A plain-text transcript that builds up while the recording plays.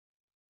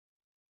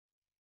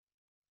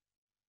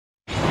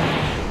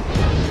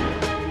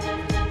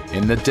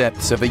In the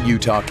depths of a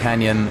Utah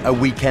canyon, a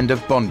weekend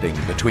of bonding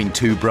between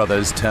two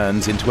brothers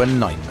turns into a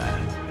nightmare.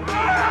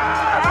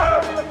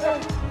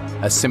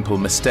 A simple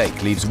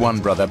mistake leaves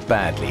one brother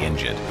badly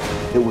injured.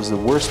 It was the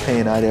worst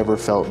pain I'd ever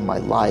felt in my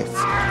life.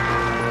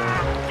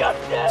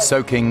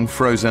 Soaking,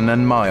 frozen,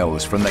 and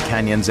miles from the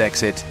canyon's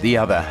exit, the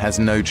other has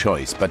no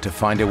choice but to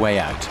find a way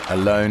out,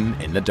 alone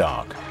in the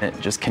dark. It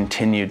just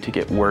continued to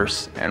get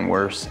worse and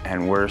worse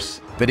and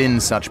worse. But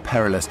in such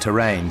perilous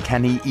terrain,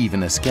 can he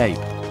even escape,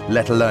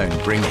 let alone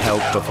bring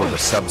help before the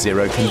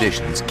sub-zero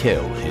conditions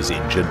kill his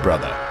injured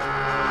brother?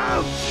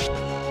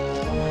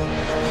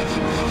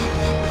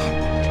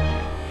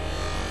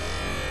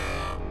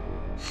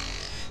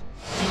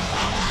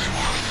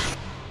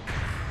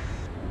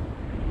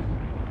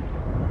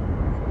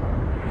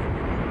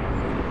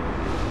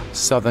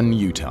 Southern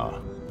Utah.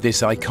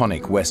 This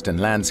iconic western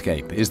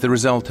landscape is the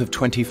result of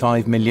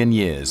 25 million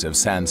years of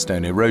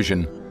sandstone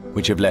erosion,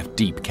 which have left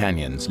deep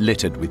canyons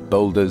littered with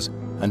boulders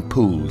and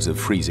pools of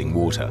freezing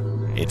water.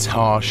 It's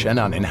harsh and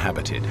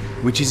uninhabited,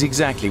 which is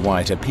exactly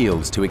why it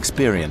appeals to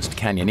experienced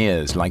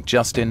canyoneers like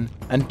Justin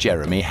and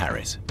Jeremy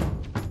Harris.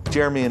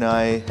 Jeremy and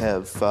I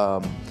have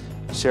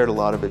shared a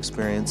lot of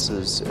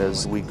experiences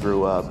as we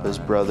grew up as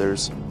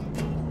brothers.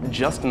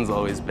 Justin's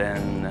always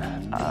been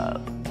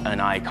an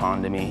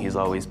icon to me. He's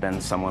always been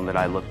someone that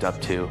I looked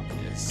up to.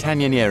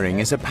 Canyoneering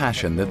is a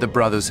passion that the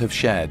brothers have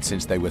shared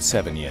since they were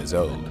 7 years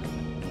old.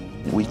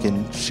 We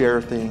can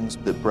share things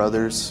that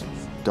brothers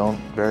don't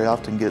very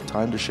often get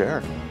time to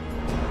share.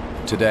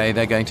 Today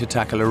they're going to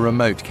tackle a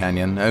remote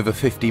canyon over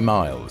 50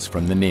 miles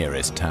from the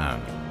nearest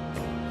town.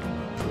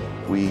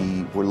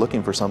 We were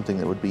looking for something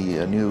that would be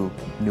a new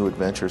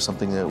adventure,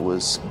 something that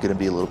was going to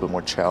be a little bit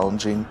more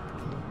challenging.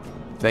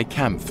 They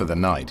camp for the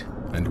night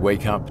and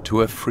wake up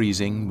to a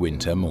freezing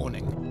winter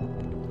morning.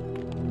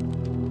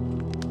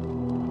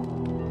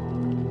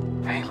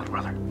 Hey, little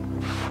brother,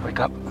 wake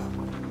up.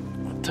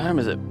 What time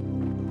is it?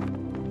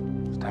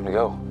 It's time to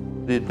go.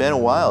 It had been a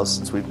while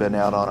since we'd been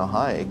out on a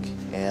hike,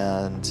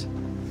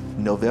 and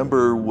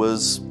November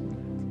was,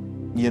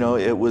 you know,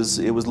 it was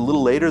a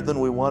little later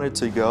than we wanted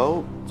to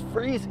go. It's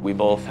freezing. We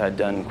both had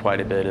done quite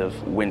a bit of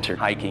winter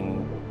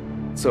hiking,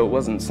 so it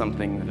wasn't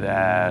something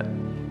that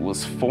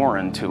was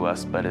foreign to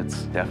us, but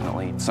it's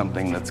definitely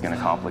something that's going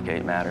to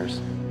complicate matters.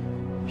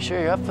 You sure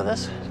you're up for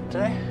this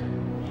today?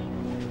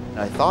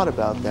 I thought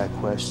about that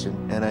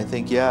question, and I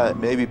think, yeah,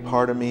 maybe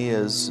part of me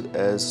as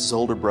his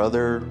older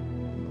brother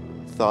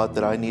thought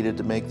that I needed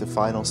to make the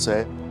final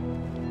say.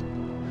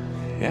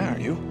 Yeah, are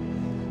you?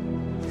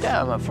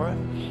 Yeah, I'm up for it.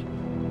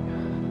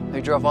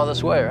 You drove all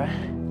this way,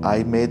 right?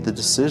 I made the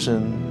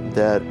decision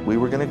that we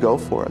were going to go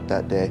for it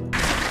that day.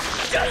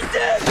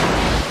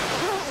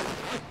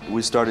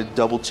 We started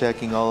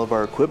double-checking all of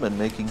our equipment,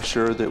 making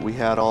sure that we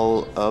had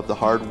all of the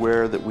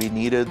hardware that we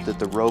needed, that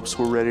the ropes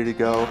were ready to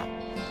go.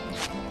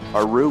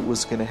 Our route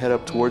was going to head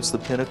up towards the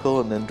pinnacle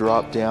and then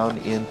drop down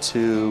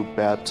into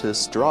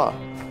Baptist Draw.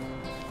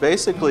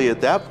 Basically, at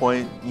that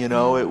point, you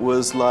know, it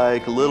was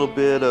like a little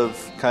bit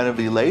of kind of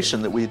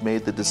elation that we'd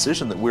made the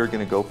decision that we were going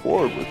to go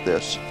forward with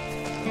this.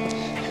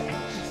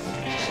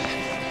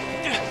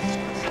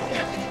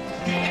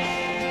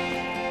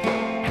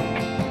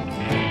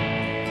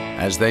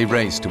 As they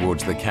race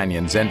towards the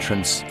canyon's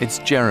entrance, it's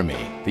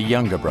Jeremy, the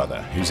younger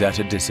brother, who's at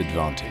a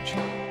disadvantage.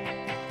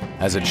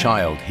 As a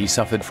child, he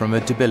suffered from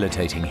a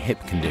debilitating hip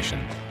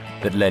condition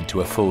that led to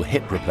a full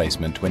hip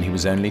replacement when he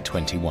was only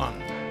 21.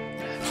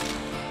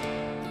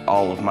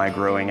 All of my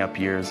growing up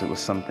years, it was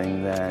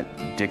something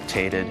that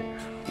dictated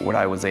what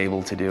I was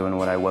able to do and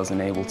what I wasn't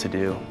able to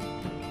do.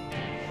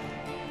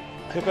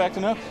 Hip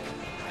acting up?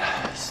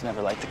 Just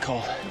never liked the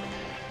cold.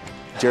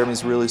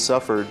 Jeremy's really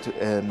suffered,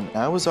 and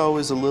I was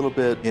always a little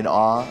bit in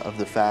awe of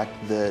the fact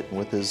that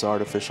with his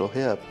artificial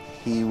hip,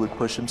 he would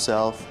push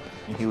himself,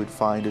 and he would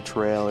find a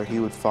trail, or he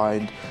would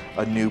find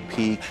a new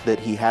peak that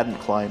he hadn't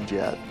climbed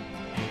yet.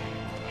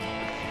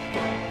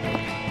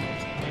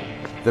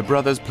 The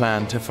brothers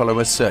plan to follow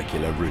a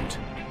circular route.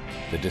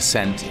 The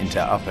descent into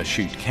Upper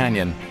Chute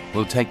Canyon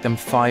will take them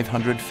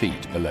 500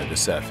 feet below the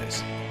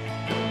surface.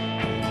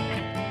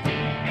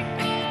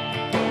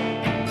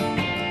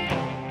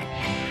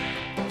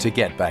 To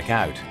get back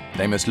out,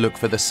 they must look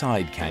for the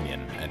side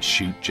canyon at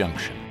Chute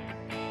Junction.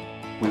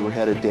 We were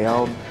headed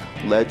down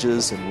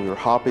ledges, and we were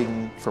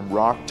hopping from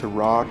rock to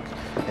rock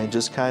and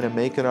just kind of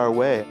making our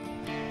way.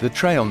 The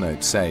trail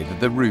notes say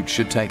that the route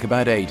should take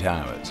about 8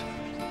 hours.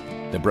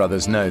 The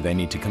brothers know they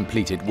need to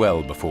complete it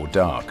well before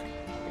dark.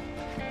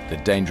 The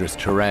dangerous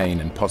terrain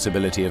and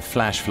possibility of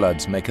flash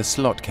floods make a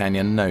slot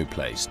canyon no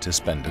place to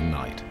spend a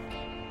night.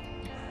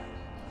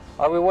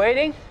 Are we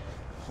waiting?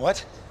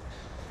 What?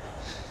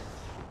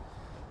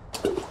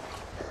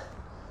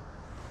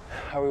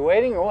 Are we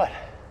waiting or what?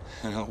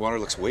 I know, the water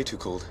looks way too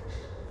cold.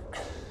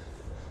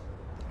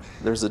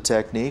 There's a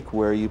technique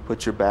where you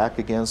put your back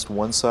against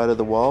one side of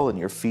the wall and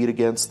your feet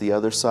against the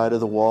other side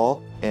of the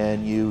wall,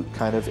 and you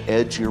kind of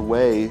edge your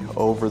way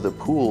over the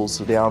pools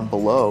down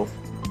below.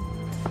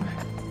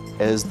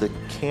 As the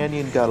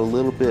canyon got a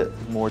little bit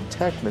more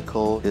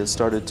technical, it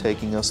started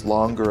taking us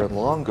longer and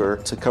longer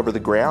to cover the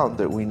ground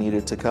that we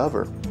needed to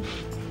cover.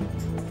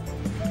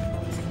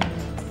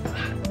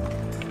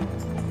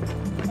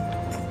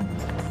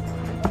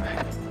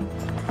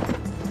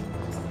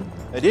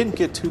 I didn't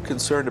get too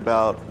concerned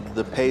about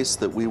the pace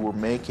that we were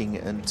making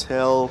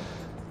until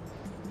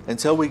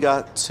we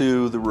got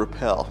to the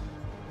rappel.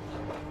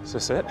 Is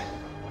this it?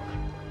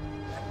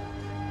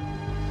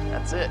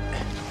 That's it.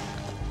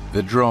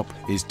 The drop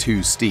is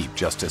too steep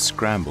just to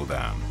scramble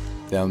down.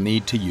 They'll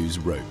need to use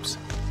ropes.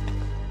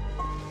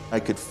 I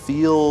could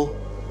feel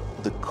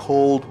the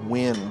cold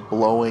wind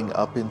blowing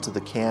up into the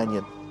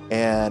canyon,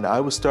 and I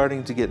was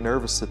starting to get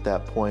nervous at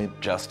that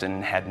point.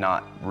 Justin had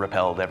not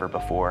rappelled ever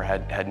before,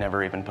 had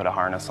never even put a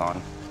harness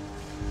on.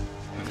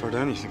 How far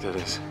down do you think that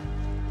is?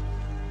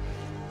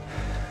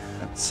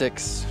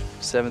 6,000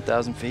 to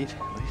 7,000 feet,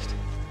 at least.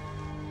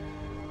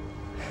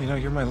 You know,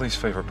 you're my least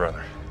favorite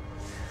brother.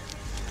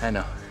 I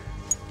know.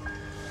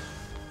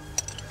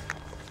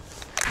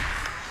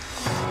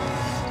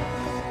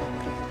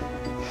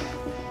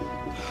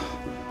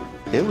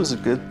 It was a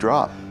good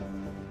drop.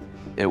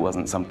 It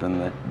wasn't something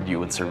that you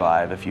would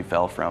survive if you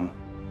fell from.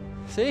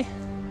 See?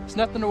 It's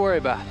nothing to worry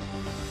about.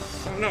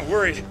 I'm not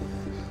worried.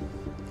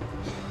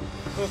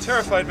 A little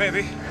terrified,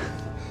 maybe.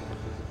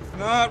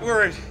 Not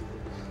worried.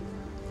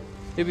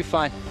 You'll be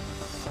fine.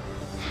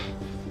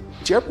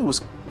 Jeremy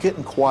was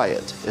getting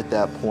quiet at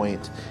that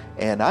point,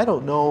 and I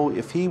don't know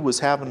if he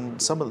was having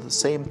some of the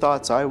same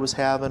thoughts I was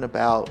having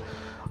about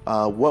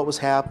what was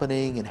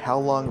happening and how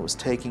long it was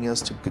taking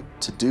us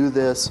to do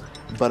this,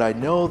 but I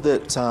know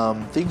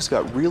that things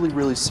got really,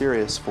 really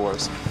serious for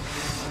us.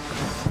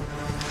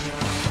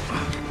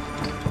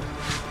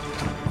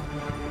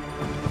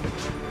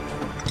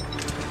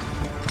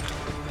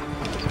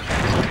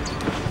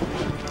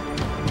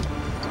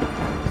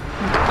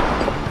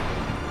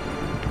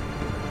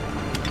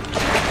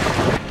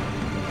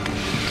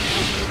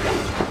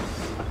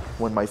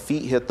 When my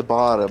feet hit the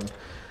bottom,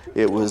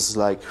 it was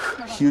like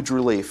huge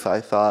relief. I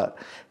thought,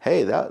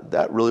 hey,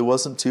 that really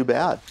wasn't too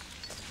bad.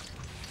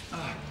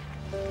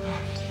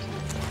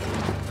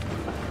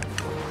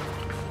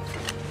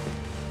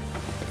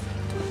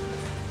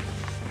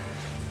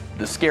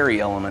 The scary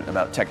element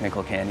about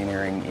technical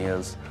canyoneering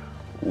is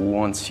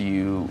once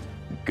you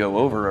go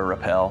over a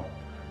rappel,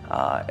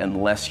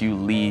 unless you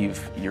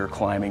leave your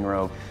climbing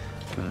rope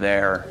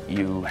there,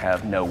 you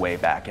have no way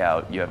back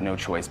out. You have no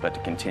choice but to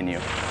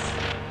continue.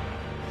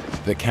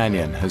 The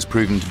canyon has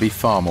proven to be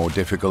far more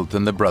difficult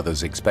than the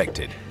brothers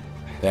expected.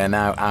 They're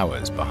now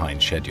hours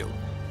behind schedule.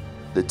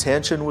 The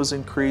tension was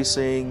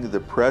increasing, the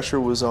pressure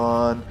was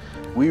on.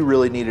 We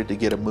really needed to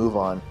get a move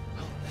on.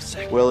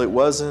 Well, it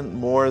wasn't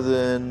more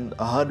than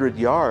 100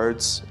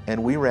 yards,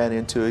 and we ran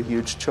into a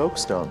huge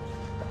chokestone.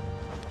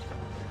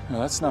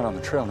 No, that's not on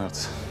the trail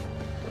notes.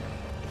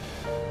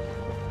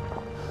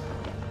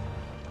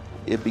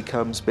 It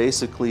becomes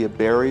basically a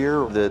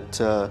barrier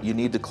that you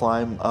need to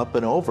climb up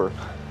and over.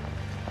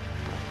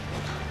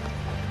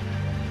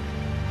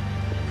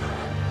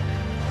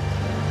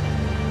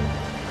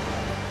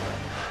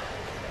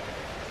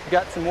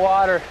 Got some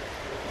water.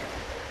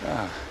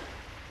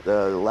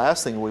 The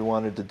last thing we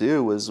wanted to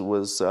do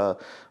was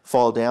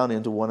fall down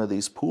into one of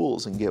these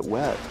pools and get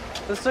wet.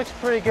 This looks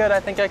pretty good. I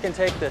think I can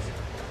take this.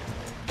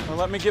 Well,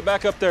 let me get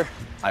back up there.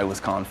 I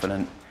was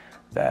confident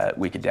that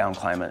we could down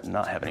climb it and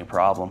not have any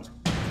problem.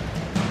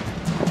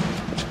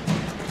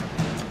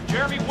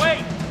 Jeremy,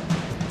 wait!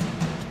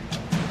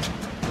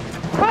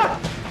 Ah!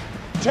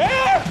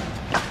 Jeremy!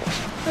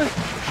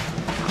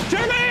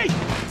 Jeremy!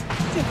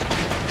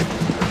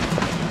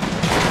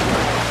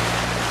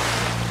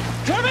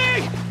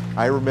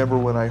 I remember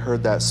when I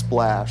heard that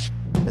splash,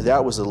 and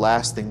that was the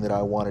last thing that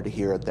I wanted to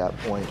hear at that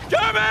point.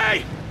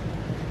 Jeremy!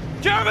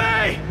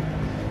 Jeremy!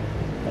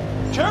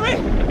 Jeremy!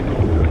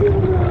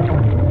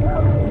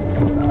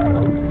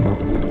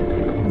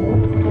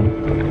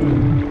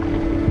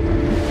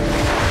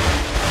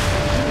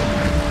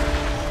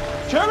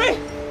 Jeremy!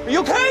 Are you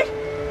okay?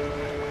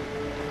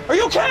 Are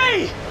you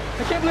okay?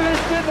 I can't believe I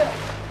just did that.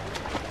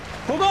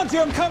 Hold on,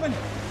 dear, I'm coming.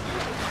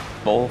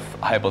 Both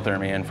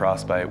hypothermia and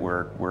frostbite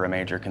were a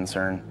major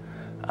concern.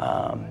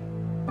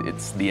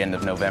 It's the end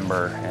of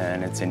November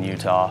and it's in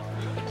Utah.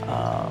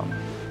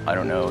 I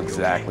don't know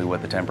exactly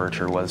what the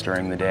temperature was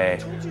during the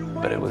day,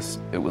 but it was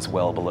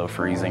well below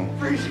freezing.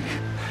 Freezing?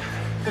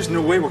 There's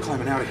no way we're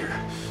climbing out of here.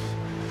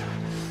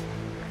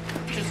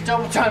 Just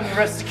double time the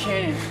rest of the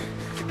canyon.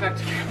 Get back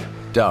to camp.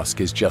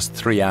 Dusk is just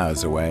 3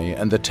 hours away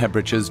and the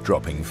temperature's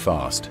dropping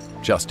fast.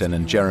 Justin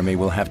and Jeremy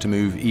will have to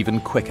move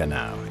even quicker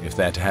now if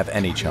they're to have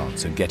any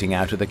chance of getting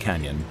out of the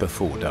canyon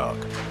before dark.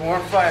 More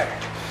fire.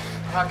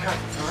 Hot cut.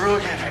 It's real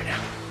good right now.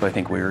 I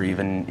think we were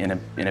even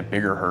in a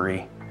bigger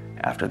hurry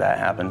after that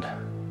happened.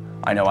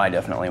 I know I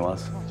definitely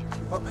was.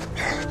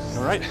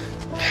 All right.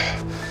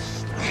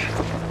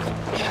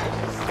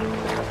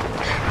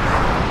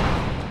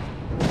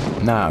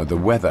 Now the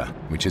weather,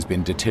 which has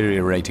been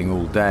deteriorating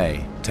all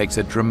day, takes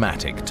a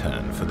dramatic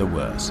turn for the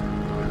worse.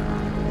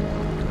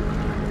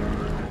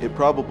 It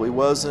probably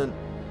wasn't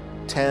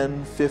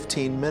 10,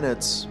 15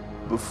 minutes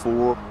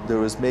before there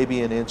was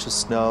maybe an inch of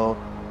snow.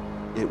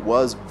 It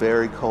was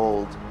very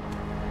cold.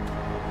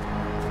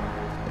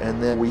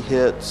 And then we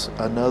hit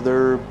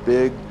another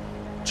big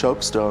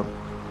chokestone.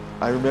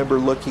 I remember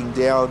looking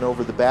down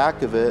over the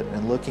back of it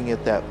and looking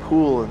at that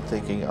pool and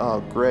thinking,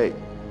 oh great,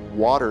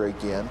 water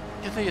again.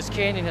 You think this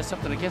canyon has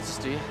something against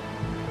us, do you?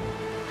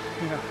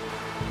 Yeah,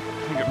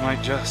 I think it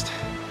might just.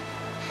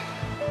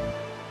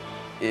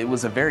 It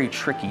was a very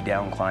tricky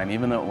down climb,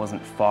 even though it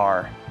wasn't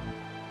far.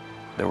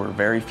 There were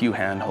very few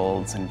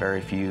handholds and very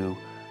few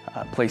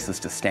places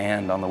to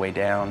stand on the way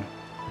down.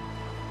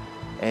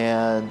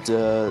 And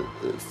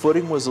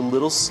footing was a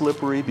little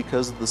slippery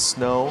because of the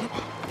snow.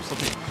 I'm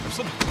slipping.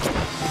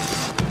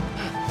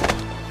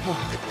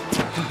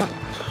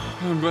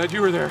 I'm glad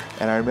you were there.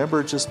 And I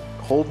remember just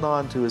holding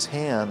on to his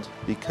hand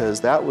because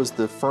that was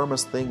the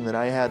firmest thing that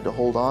I had to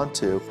hold on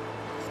to.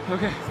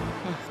 Okay.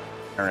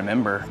 I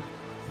remember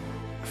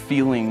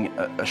feeling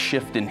a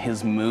shift in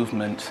his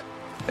movement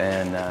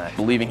and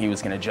believing he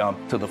was going to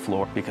jump to the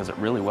floor because it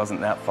really wasn't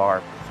that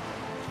far.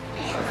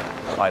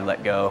 I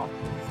let go.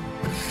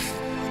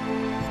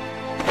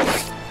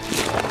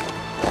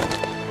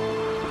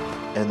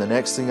 And the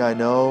next thing I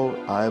know,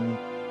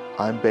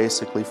 I'm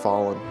basically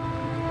falling.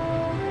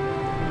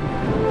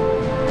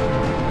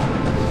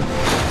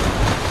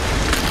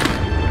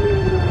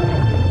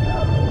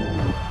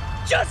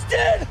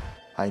 Justin!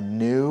 I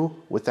knew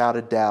without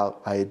a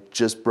doubt I had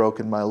just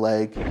broken my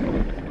leg,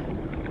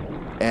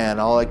 and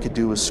all I could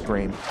do was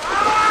scream.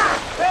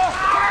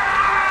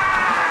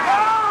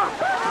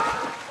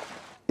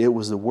 It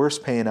was the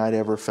worst pain I'd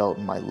ever felt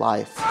in my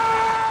life.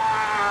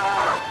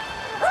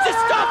 Just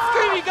stop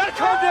screaming, you gotta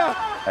calm down!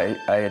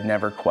 I had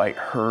never quite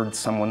heard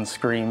someone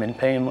scream in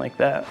pain like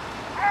that.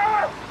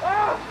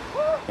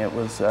 It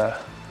was a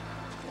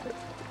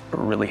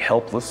really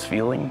helpless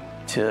feeling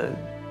to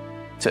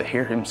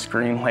hear him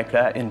scream like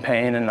that in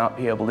pain and not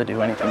be able to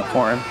do anything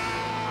for him.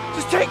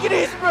 Just take it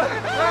easy, bro!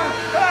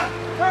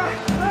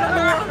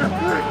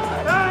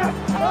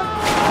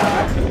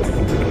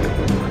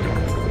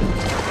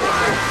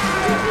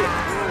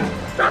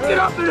 Stop, get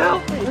up and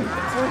help me!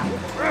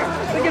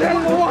 Take it out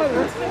of the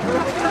water!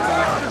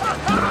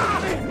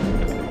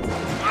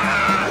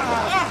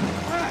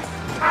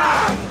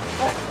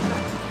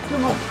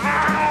 Come on!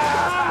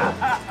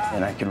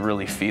 And I could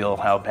really feel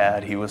how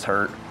bad he was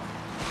hurt.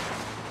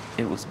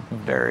 It was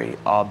very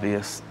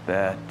obvious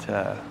that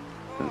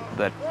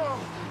that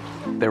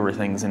there were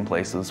things in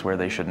places where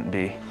they shouldn't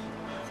be.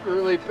 It's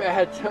really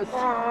bad,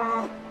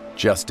 Justin.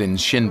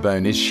 Justin's shin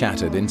bone is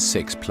shattered in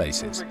 6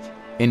 places.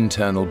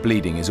 Internal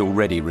bleeding is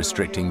already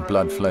restricting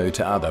blood flow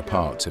to other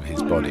parts of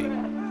his body.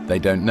 They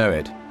don't know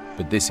it,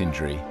 but this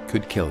injury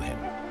could kill him.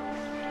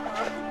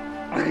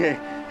 Okay.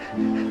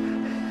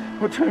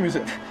 What time is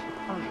it?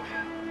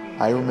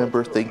 I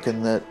remember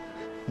thinking that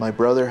my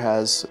brother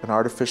has an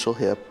artificial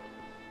hip.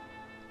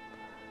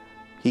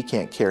 He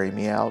can't carry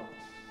me out.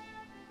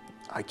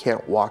 I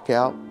can't walk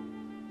out.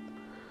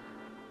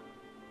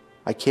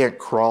 I can't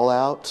crawl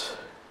out,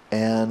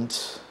 and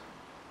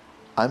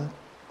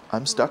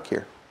I'm stuck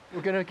here. We're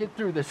gonna get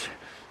through this.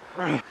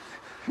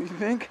 You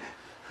think?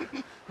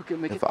 We're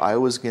gonna make it. If I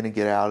was going to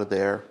get out of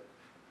there,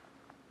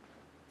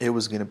 it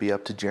was going to be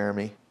up to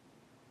Jeremy.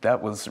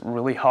 That was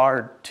really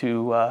hard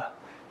to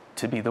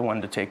be the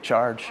one to take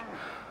charge,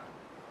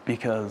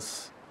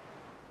 because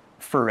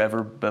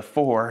forever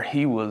before,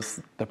 he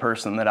was the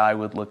person that I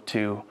would look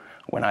to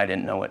when I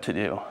didn't know what to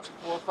do.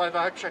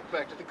 4-5-hour check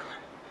back to the car.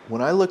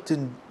 When I looked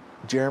in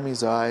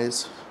Jeremy's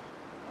eyes,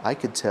 I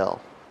could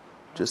tell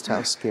just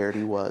how scared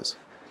he was.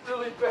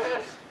 Really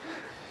bad.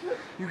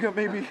 You got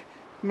maybe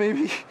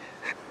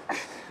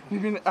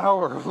an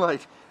hour of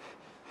light.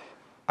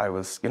 I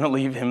was gonna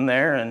leave him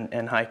there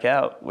and hike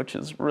out, which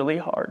is really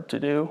hard to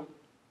do,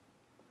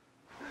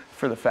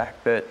 for the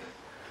fact that,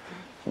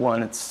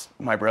 one, it's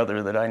my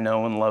brother that I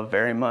know and love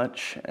very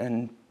much,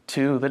 and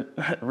two,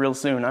 that real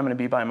soon I'm gonna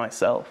be by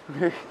myself.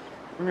 Okay,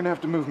 you're gonna have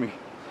to move me.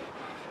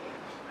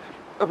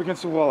 Up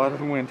against the wall, out of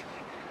the wind.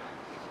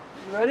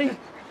 You ready?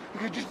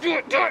 Okay, just do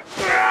it, do it!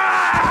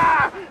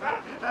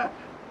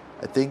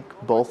 I think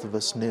both of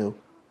us knew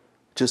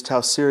just how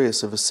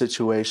serious of a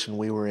situation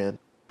we were in.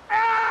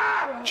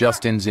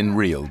 Justin's in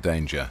real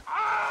danger.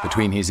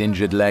 Between his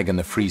injured leg and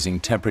the freezing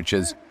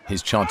temperatures,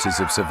 his chances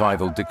of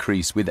survival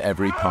decrease with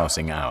every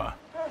passing hour.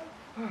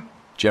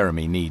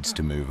 Jeremy needs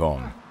to move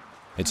on.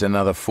 It's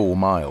another 4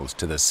 miles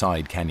to the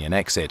side canyon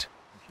exit,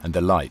 and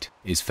the light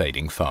is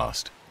fading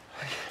fast.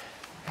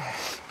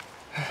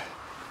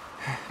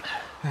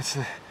 That's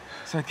the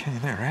side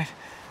canyon there, right?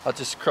 I'll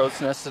just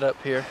crow's nest it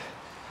up here.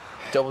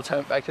 Double time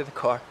it back to the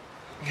car.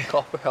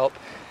 Call for help.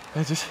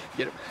 I just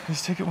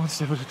take it one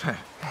step at a time.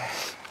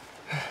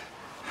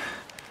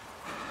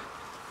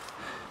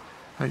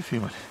 How you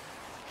feeling?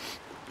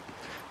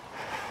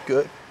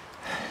 Good.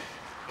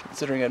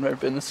 Considering I've never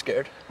been this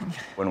scared.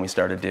 When we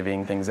started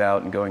divvying things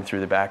out and going through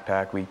the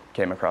backpack, we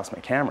came across my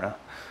camera.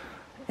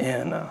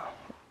 And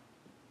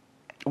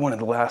one of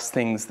the last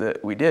things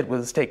that we did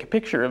was take a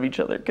picture of each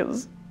other,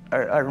 because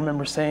I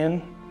remember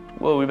saying,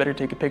 well, we better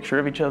take a picture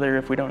of each other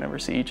if we don't ever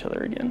see each other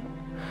again.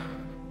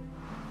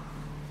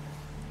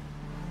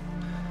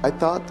 I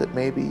thought that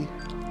maybe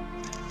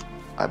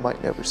I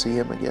might never see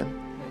him again.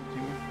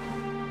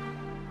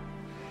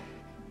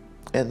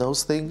 And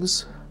those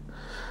things,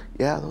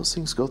 yeah, those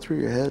things go through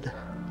your head.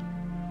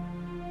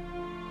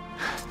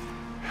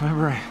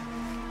 Remember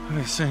what I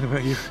was saying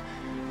about you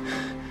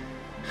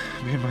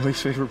being my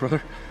least favorite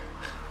brother?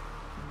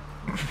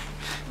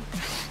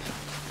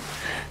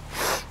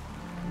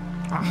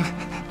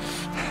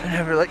 I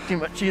never liked you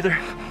much either.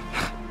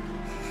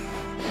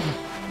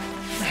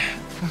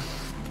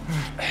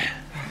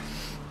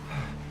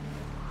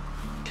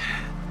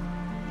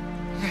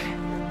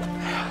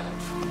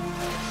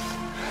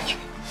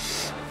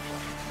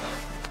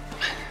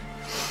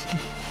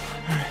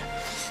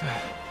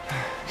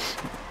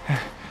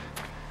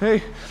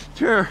 Hey,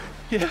 chair.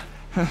 Yeah.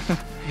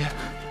 Yeah.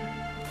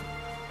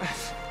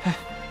 How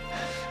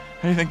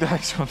do you think the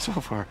hike's going so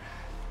far?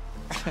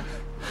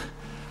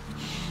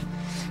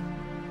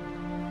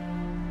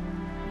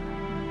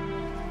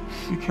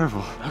 Be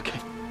careful. Okay.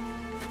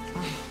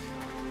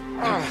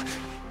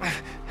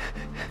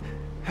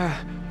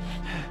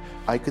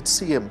 I could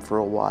see him for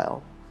a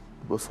while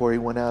before he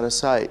went out of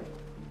sight.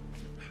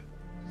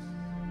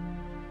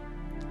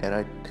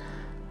 And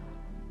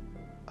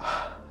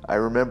I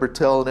remember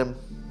telling him,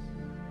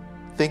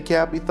 think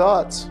happy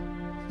thoughts.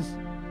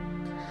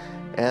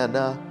 And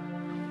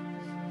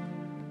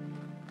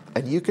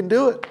you can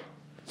do it.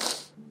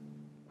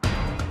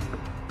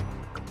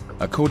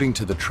 According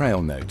to the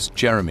trail notes,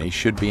 Jeremy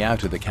should be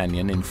out of the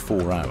canyon in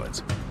 4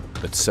 hours.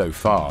 But so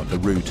far, the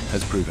route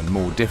has proven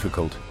more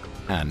difficult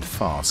and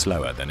far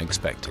slower than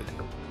expected.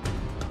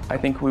 I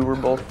think we were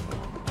both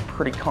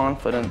pretty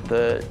confident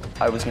that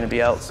I was going to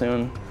be out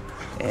soon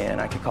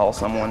and I could call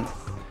someone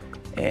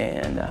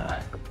and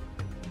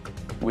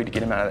we'd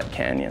get him out of that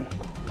canyon.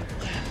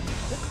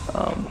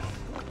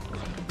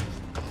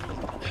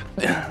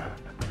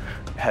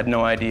 Had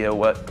no idea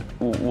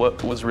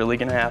what was really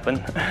going to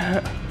happen.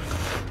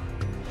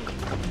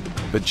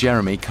 But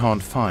Jeremy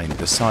can't find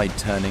the side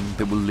turning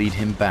that will lead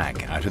him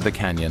back out of the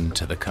canyon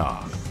to the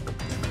car.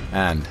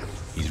 And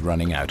he's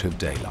running out of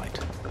daylight.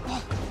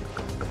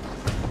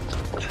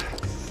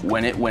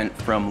 When it went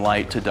from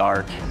light to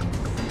dark,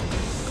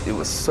 it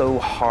was so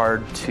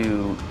hard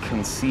to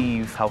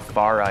conceive how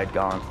far I'd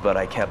gone, but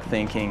I kept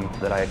thinking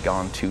that I had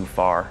gone too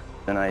far.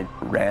 And I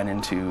ran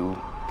into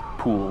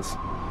pools.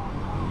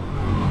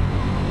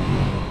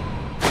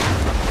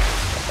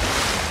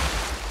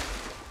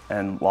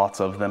 And lots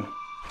of them.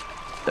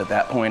 At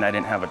that point, I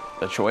didn't have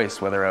a choice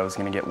whether I was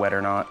going to get wet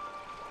or not.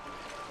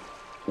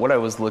 What I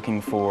was looking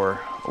for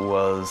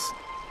was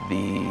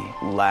the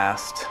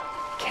last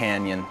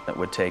canyon that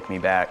would take me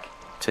back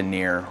to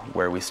near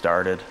where we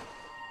started.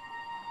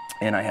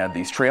 And I had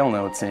these trail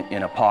notes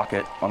in a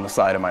pocket on the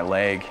side of my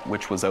leg,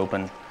 which was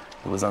open.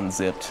 It was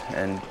unzipped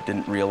and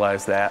didn't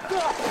realize that.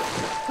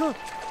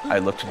 I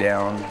looked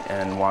down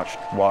and watched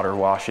water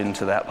wash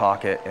into that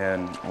pocket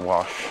and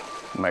wash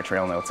my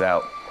trail notes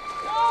out.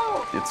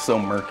 It's so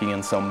murky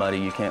and so muddy,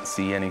 you can't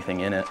see anything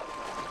in it.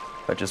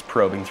 But just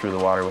probing through the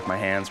water with my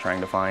hands,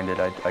 trying to find it,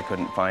 I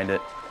couldn't find it.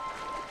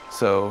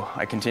 So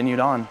I continued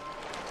on.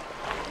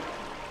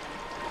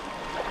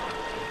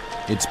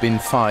 It's been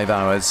 5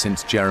 hours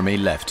since Jeremy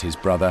left his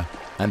brother,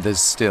 and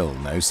there's still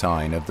no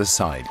sign of the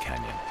side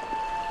canyon.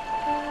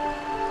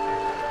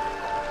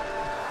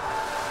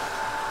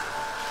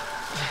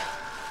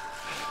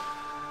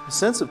 The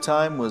sense of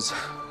time was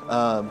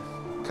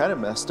kind of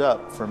messed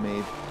up for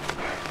me.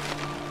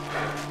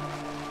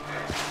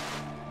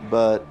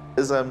 But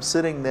as I'm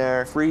sitting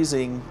there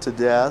freezing to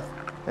death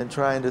and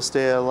trying to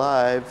stay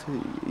alive,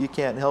 you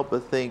can't help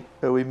but think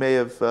that we may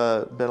have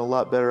been a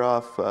lot better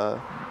off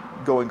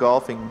going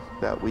golfing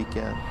that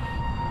weekend.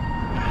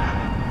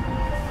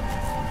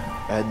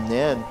 And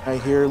then I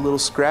hear little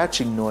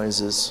scratching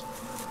noises,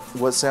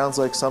 what sounds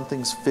like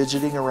something's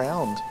fidgeting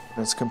around.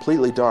 And it's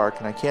completely dark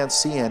and I can't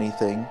see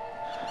anything.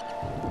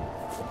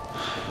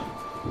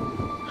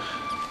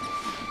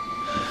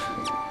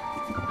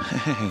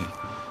 Hey.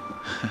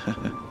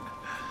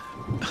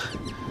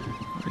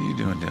 What are you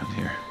doing down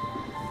here?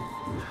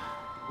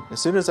 As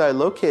soon as I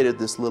located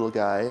this little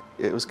guy,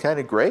 it was kind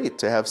of great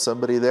to have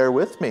somebody there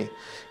with me,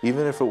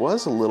 even if it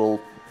was a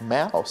little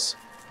mouse.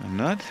 A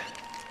nut?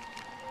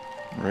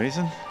 A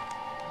raisin?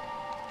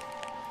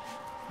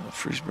 A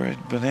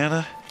freeze-dried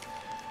banana?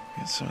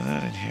 Get some of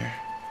that in here.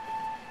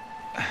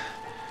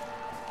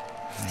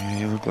 Yeah,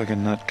 you look like a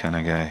nut kind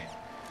of guy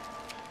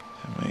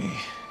to me.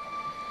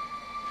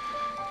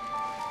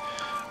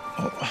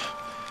 Oh,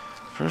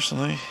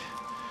 personally,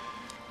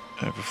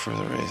 I prefer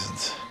the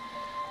raisins.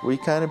 We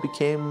kind of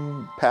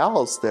became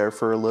pals there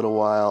for a little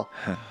while.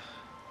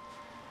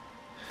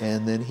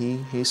 And then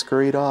he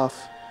scurried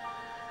off.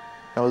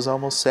 I was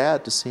almost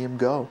sad to see him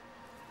go.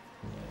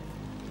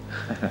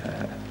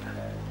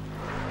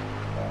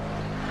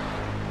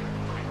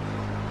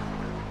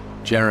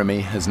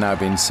 Jeremy has now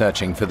been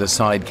searching for the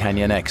side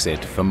canyon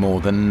exit for more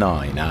than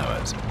 9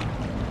 hours.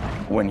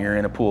 When you're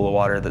in a pool of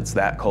water that's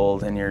that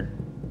cold and you're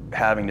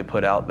having to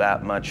put out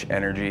that much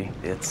energy,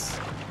 it's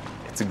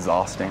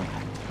exhausting.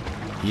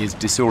 He is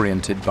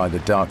disoriented by the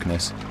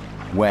darkness,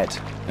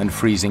 wet and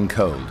freezing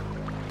cold.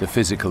 The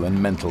physical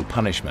and mental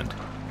punishment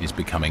is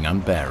becoming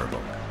unbearable.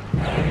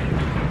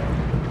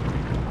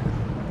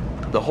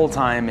 The whole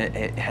time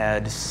it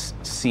had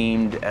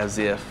seemed as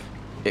if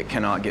it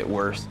cannot get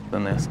worse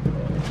than this.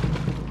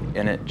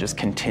 And it just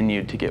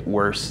continued to get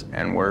worse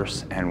and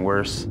worse and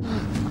worse.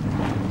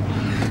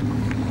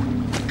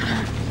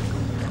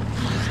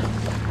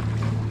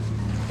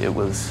 It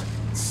was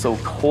so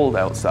cold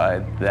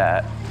outside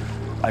that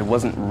I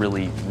wasn't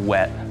really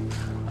wet,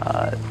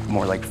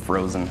 more like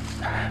frozen.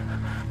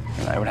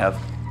 And I would have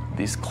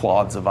these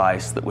clods of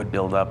ice that would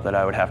build up that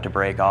I would have to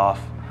break off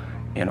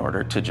in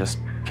order to just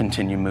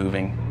continue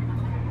moving.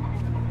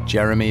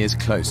 Jeremy is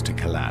close to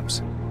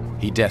collapse.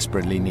 He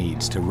desperately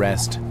needs to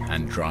rest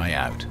and dry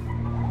out.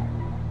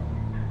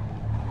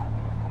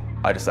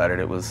 I decided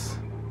it was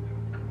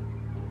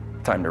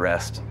time to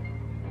rest.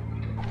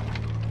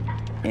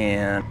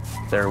 And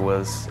there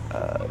was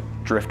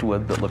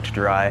driftwood that looked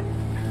dry,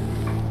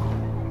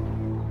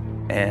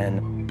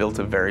 and built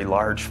a very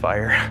large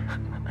fire,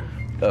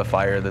 a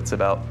fire that's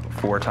about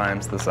 4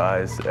 times the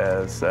size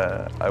as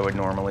I would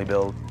normally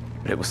build.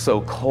 But it was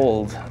so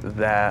cold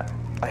that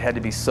I had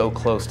to be so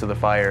close to the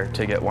fire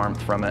to get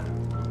warmth from it.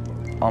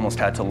 Almost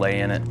had to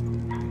lay in it.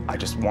 I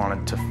just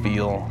wanted to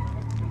feel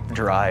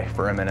dry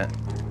for a minute.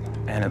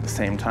 And at the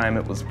same time,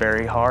 it was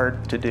very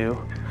hard to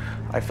do.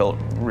 I felt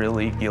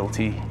really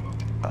guilty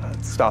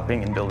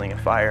stopping and building a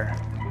fire.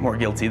 More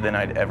guilty than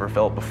I'd ever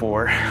felt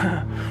before.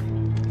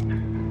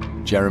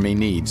 Jeremy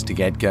needs to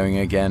get going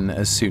again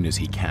as soon as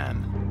he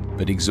can,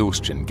 but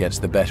exhaustion gets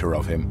the better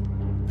of him,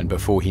 and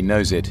before he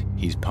knows it,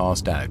 he's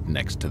passed out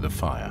next to the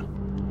fire.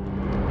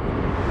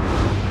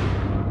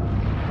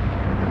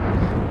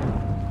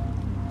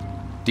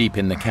 Deep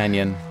in the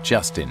canyon,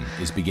 Justin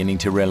is beginning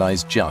to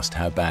realize just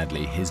how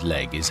badly his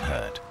leg is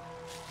hurt.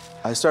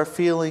 I start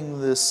feeling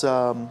this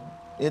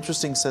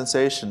interesting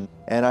sensation,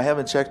 and I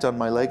haven't checked on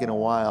my leg in a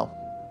while,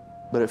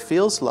 but it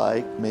feels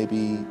like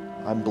maybe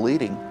I'm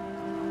bleeding.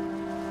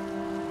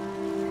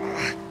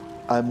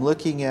 I'm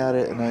looking at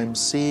it and I'm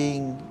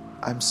seeing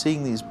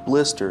these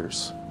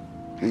blisters,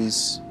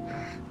 these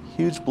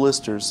huge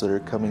blisters that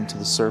are coming to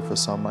the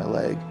surface on my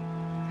leg.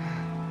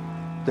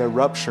 They're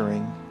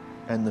rupturing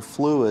and the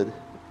fluid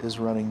is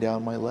running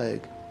down my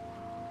leg.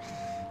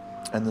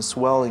 And the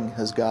swelling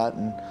has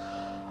gotten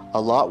a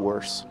lot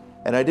worse.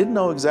 And I didn't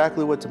know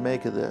exactly what to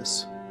make of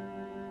this.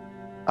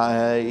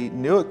 I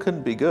knew it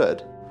couldn't be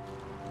good.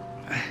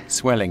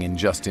 Swelling in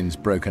Justin's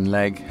broken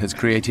leg has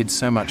created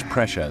so much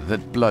pressure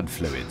that blood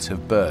fluids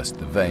have burst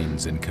the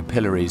veins and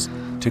capillaries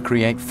to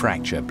create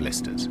fracture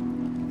blisters.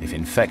 If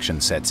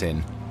infection sets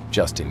in,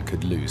 Justin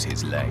could lose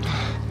his leg.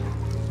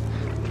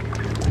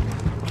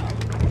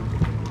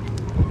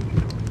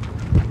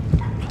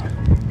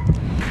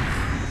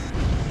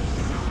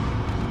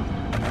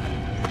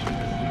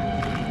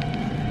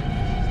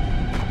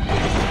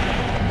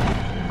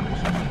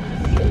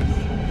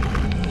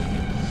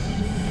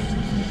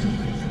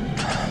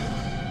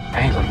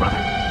 Hey, little brother.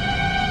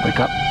 Wake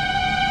up.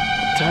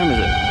 What time is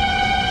it?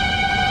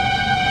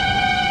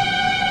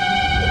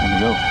 Time to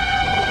go.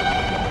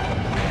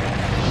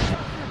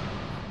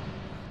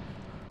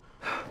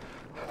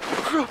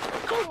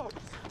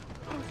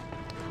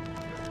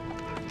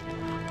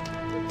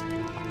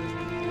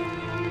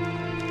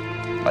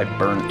 I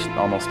burnt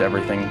almost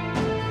everything.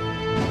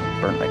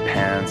 Burnt my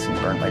pants and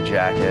burnt my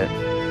jacket,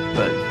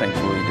 but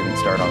thankfully didn't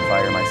start on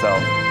fire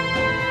myself.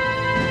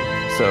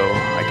 So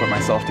I put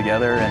myself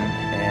together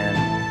and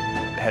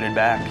headed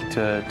back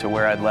to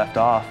where I'd left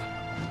off.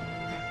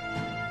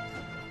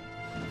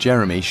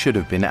 Jeremy should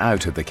have been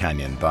out of the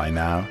canyon by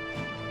now,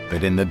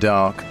 but in the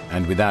dark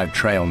and without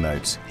trail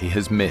notes, he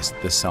has missed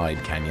the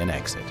side canyon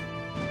exit.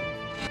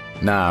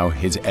 Now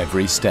his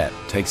every step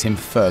takes him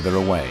further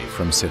away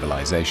from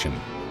civilization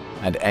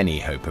and any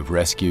hope of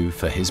rescue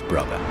for his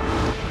brother.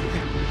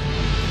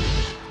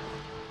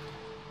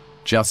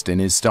 Justin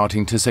is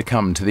starting to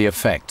succumb to the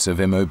effects of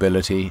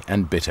immobility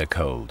and bitter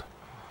cold.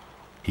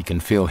 He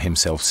can feel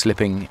himself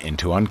slipping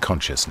into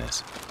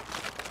unconsciousness.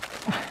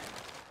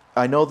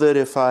 I know that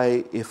if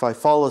I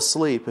fall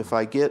asleep, if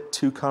I get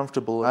too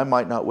comfortable, I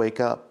might not wake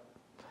up.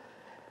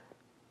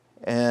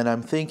 And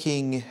I'm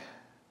thinking,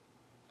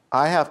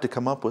 I have to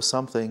come up with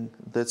something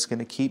that's going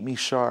to keep me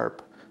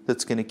sharp,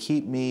 that's going to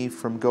keep me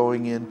from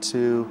going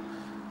into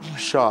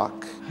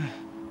shock.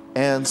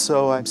 And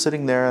so I'm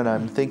sitting there and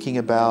I'm thinking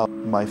about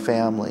my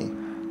family,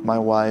 my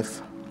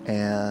wife,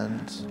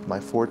 and my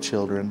 4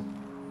 children.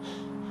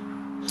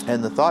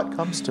 And the thought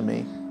comes to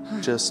me,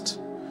 just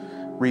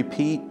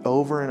repeat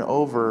over and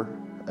over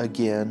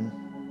again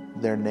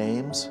their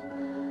names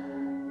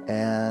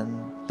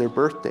and their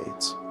birth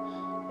dates.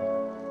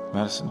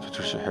 Madison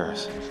Patricia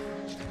Harris.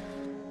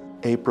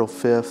 April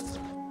 5th,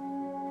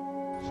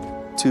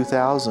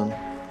 2000.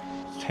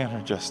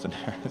 Tanner Justin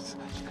Harris.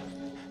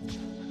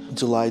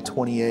 July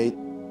 28,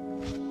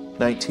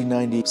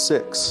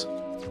 1996.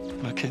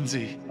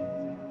 Mackenzie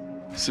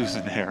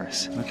Susan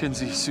Harris.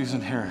 Mackenzie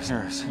Susan Harris.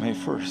 May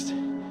 1st,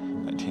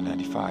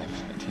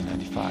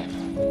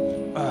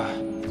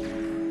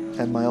 1995.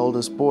 And my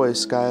oldest boy,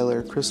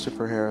 Skylar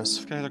Christopher Harris.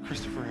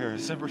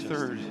 December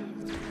 3rd.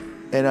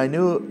 And I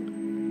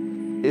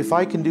knew if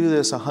I can do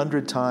this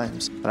 100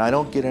 times, and I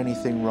don't get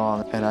anything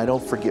wrong, and I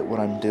don't forget what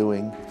I'm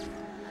doing,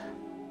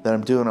 then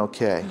I'm doing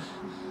okay.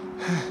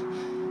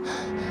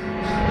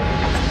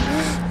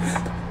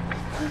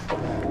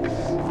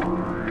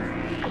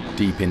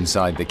 Deep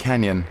inside the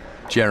canyon,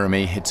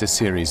 Jeremy hits a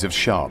series of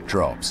sharp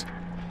drops,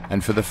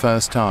 and for the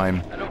first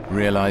time,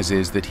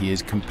 realizes that he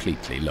is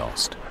completely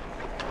lost.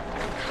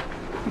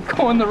 I'm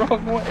going the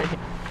wrong way.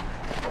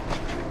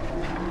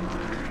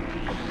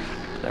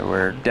 There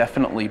were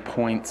definitely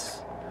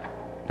points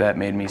that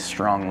made me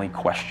strongly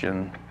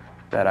question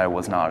that I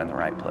was not in the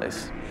right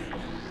place.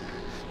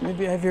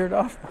 Maybe I veered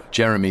off.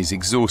 Jeremy's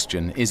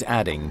exhaustion is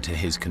adding to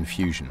his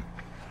confusion.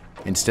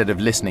 Instead of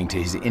listening to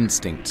his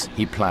instincts,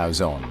 he plows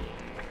on,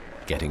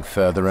 getting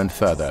further and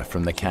further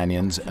from the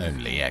canyon's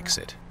only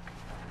exit.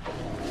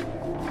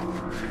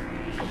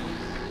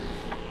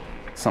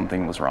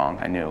 Something was wrong.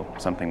 I knew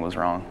something was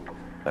wrong.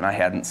 And I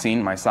hadn't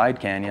seen my side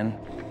canyon.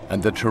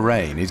 And the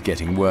terrain is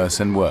getting worse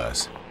and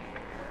worse.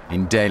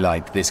 In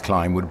daylight, this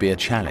climb would be a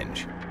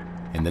challenge.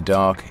 In the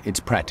dark, it's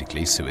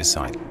practically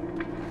suicidal.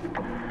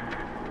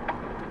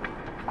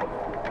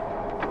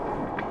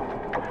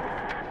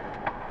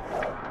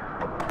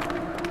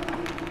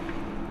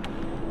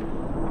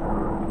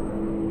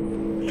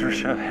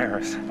 Patricia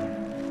Harris.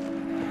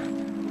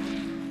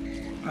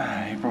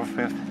 April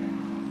 5th,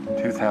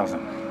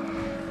 2000.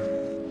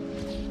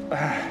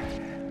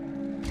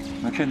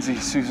 Mackenzie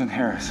Susan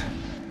Harris.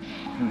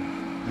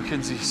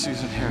 Mackenzie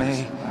Susan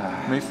Harris.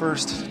 May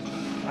 1st,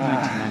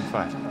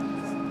 1995.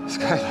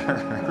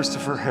 Skylar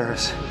Christopher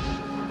Harris.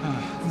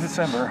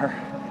 December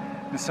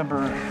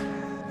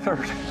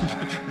 3rd.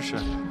 Patricia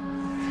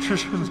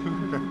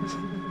Harris.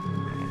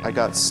 I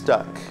got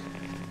stuck.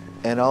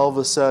 And all of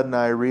a sudden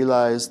I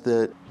realized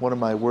that one of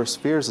my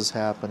worst fears is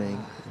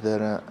happening,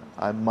 that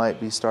I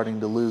might be starting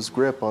to lose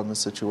grip on the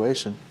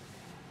situation.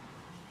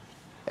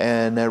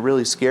 And that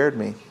really scared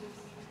me.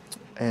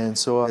 And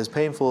so as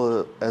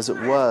painful as it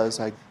was,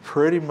 I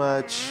pretty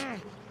much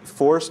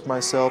forced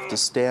myself to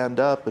stand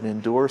up and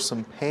endure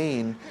some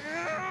pain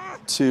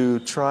to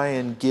try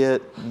and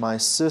get my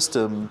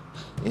system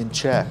in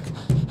check.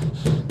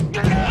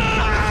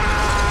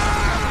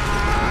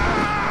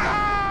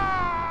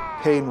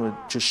 Pain would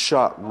just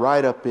shot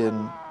right up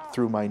in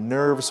through my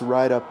nerves,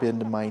 right up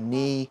into my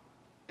knee.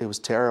 It was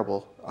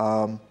terrible,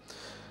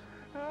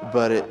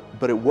 but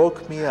it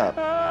woke me up.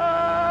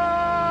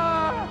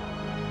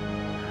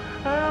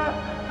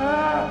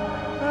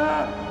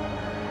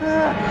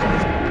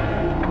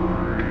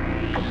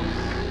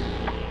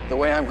 The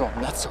way I'm going,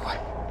 that's the way.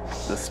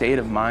 The state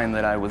of mind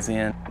that I was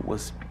in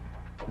was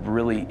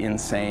really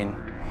insane.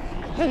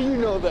 How do you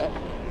know that?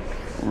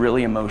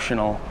 Really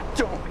emotional.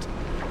 Don't.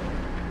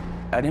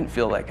 I didn't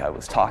feel like I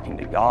was talking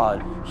to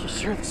God, You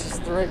sure this is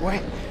the right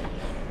way?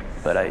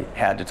 but I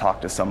had to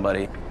talk to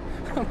somebody.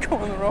 I'm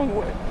going the wrong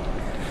way.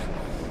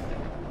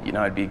 You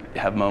know, I'd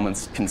have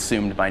moments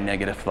consumed by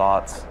negative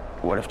thoughts.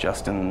 What if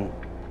Justin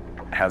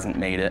hasn't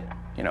made it?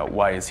 You know,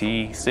 why is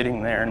he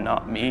sitting there and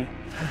not me?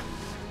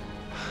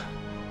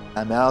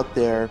 I'm out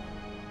there,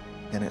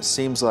 and it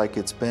seems like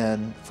it's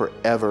been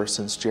forever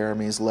since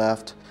Jeremy's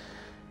left.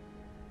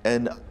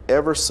 And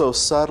ever so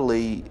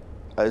subtly,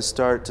 I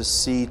start to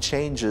see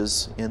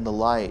changes in the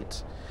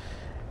light.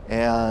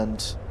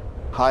 And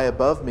high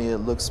above me, it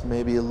looks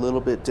maybe a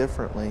little bit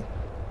differently.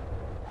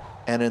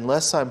 And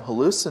unless I'm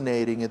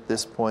hallucinating at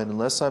this point,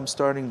 unless I'm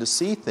starting to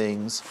see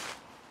things,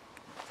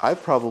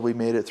 I've probably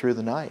made it through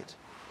the night.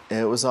 And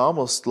it was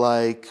almost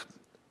like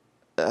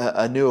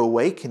a new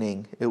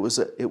awakening. It was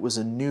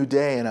a new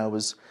day, and I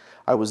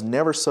was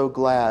never so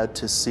glad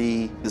to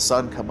see the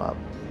sun come up.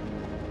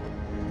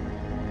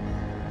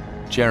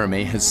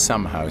 Jeremy has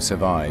somehow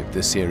survived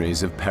the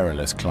series of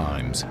perilous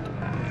climbs.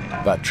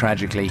 But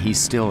tragically, he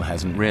still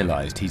hasn't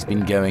realized he's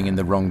been going in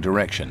the wrong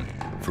direction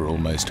for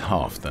almost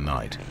half the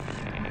night.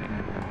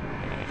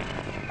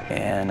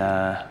 And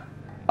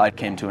I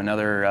came to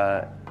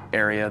another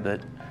area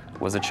that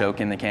was a choke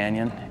in the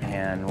canyon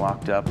and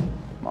walked up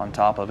on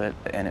top of it,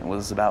 and it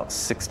was about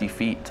 60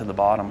 feet to the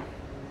bottom.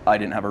 I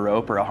didn't have a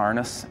rope or a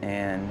harness,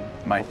 and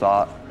my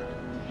thought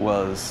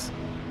was,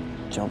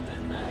 Jump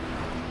in.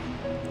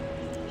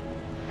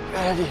 Good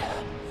idea.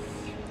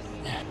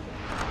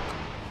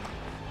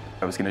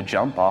 I was going to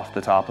jump off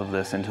the top of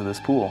this into this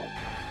pool.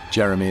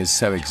 Jeremy is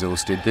so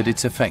exhausted that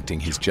it's affecting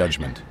his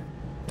judgment.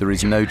 There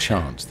is no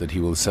chance that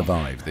he will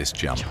survive this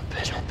jump.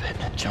 Jump in.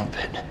 Jump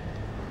in.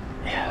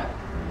 Yeah.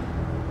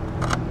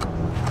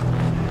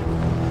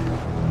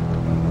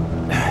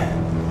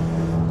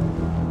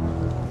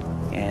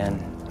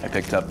 And I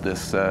picked up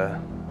this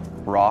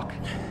rock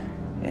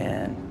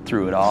and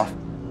threw it off.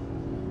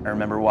 I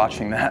remember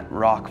watching that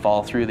rock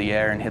fall through the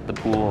air and hit the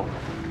pool.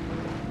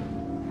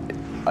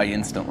 I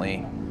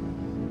instantly,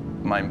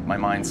 my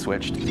mind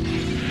switched.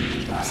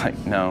 I was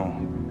like, no,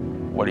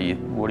 what are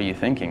you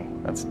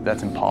thinking?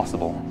 That's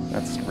impossible.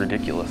 That's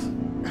ridiculous.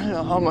 I don't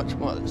know how much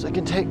more this I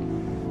can take.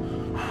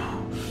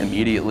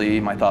 Immediately,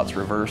 my thoughts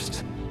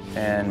reversed,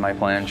 and my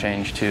plan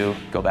changed to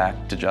go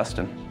back to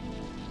Justin.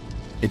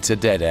 It's a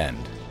dead end.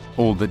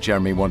 All that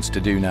Jeremy wants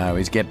to do now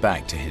is get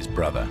back to his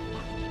brother.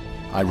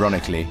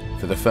 Ironically,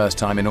 for the first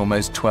time in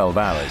almost 12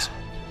 hours,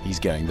 he's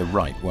going the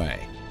right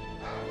way.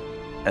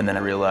 And then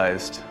I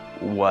realized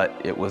what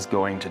it was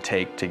going to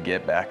take to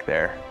get back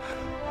there.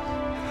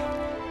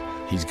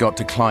 He's got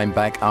to climb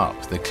back up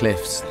the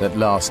cliffs that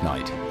last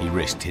night he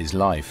risked his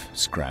life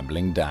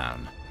scrambling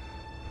down.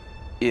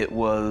 It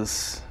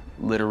was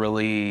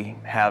literally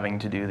having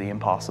to do the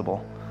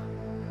impossible.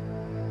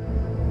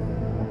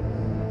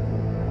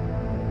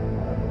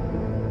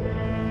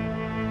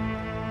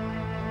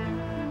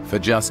 For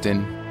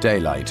Justin,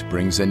 daylight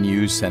brings a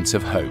new sense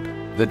of hope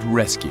that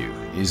rescue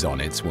is on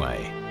its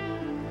way.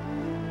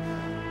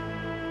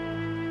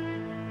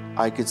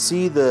 I could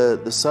see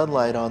the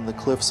sunlight on the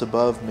cliffs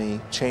above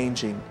me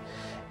changing,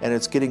 and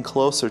it's getting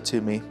closer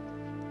to me.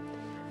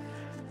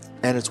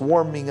 And it's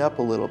warming up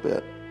a little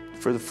bit.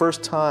 For the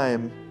first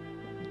time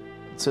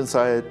since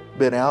I had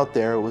been out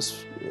there, it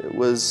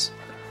was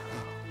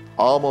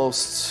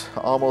almost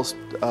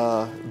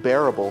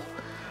bearable.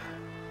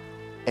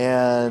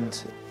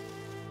 And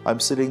I'm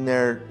sitting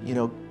there, you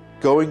know,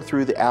 going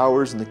through the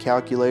hours and the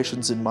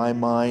calculations in my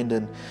mind,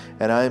 and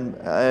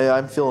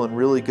I'm feeling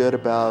really good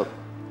about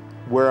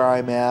where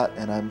I'm at,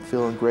 and I'm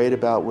feeling great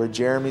about where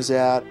Jeremy's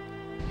at.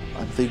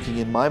 I'm thinking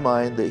in my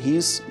mind that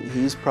he's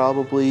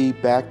probably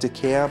back to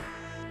camp,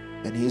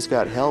 and he's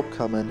got help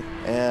coming,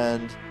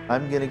 and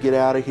I'm gonna get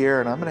out of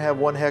here, and I'm gonna have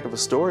one heck of a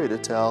story to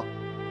tell.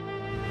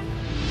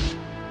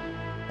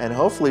 And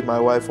hopefully my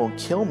wife won't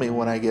kill me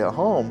when I get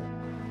home.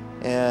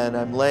 And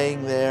I'm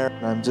laying there,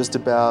 and I'm just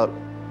about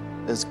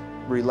as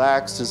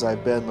relaxed as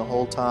I've been the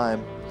whole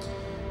time.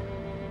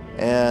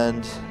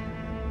 And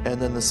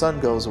then the sun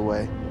goes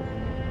away.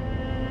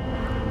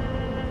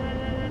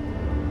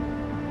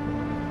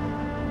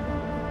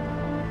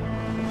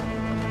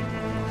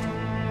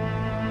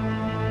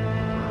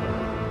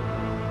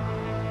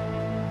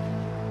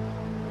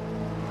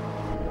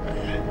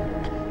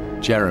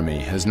 Jeremy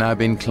has now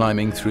been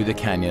climbing through the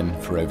canyon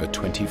for over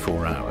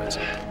 24 hours.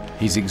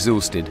 He's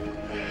exhausted,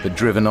 but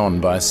driven on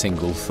by a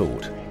single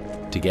thought: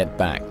 to get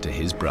back to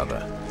his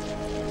brother.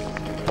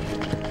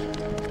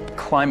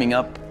 Climbing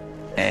up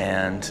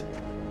and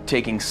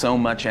taking so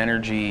much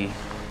energy,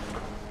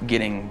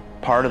 getting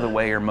part of the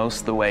way or most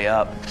of the way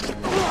up,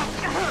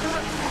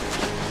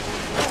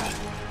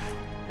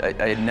 I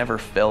had never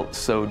felt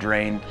so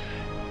drained.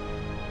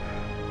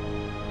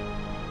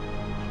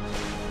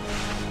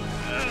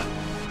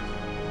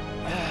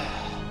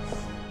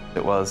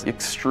 It was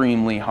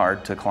extremely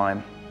hard to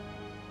climb.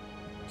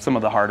 Some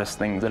of the hardest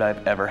things that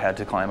I've ever had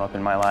to climb up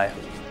in my life.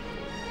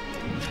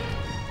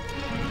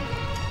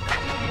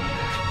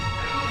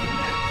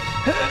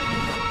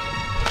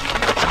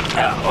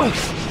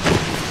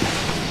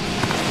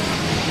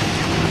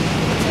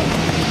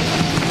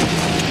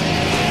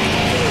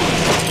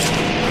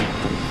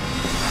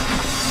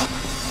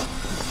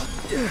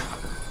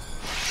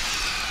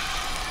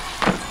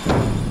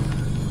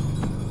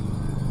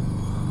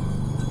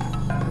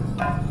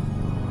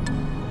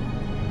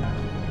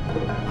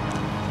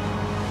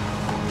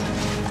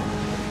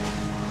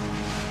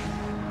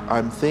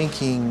 I'm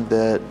thinking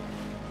that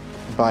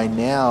by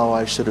now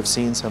I should have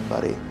seen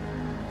somebody.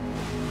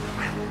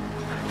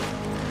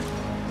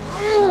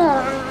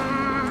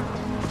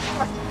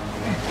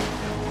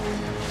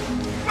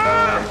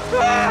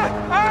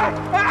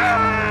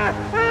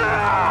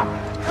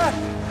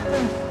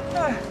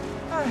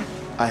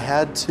 I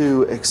had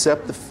to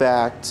accept the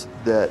fact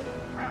that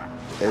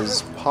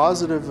as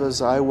positive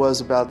as I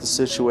was about the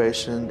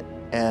situation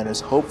and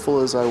as hopeful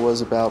as I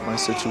was about my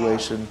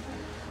situation,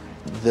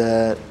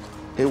 that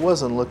it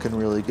wasn't looking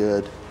really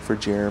good for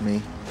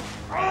Jeremy.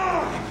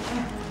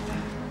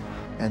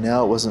 And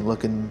now it wasn't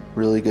looking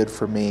really good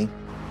for me.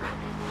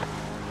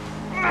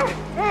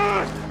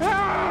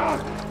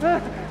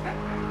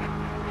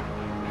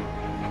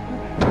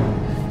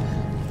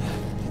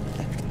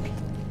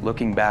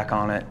 Looking back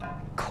on it,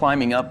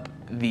 climbing up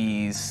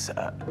these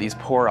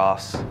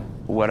pour-offs,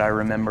 what I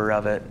remember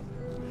of it,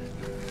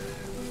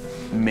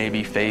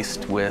 maybe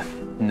faced with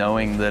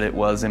knowing that it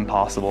was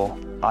impossible,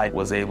 I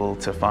was able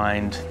to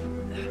find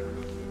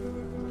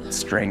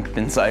strength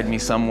inside me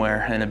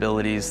somewhere and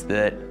abilities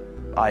that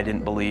I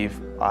didn't believe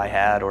I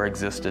had or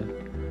existed.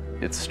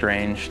 It's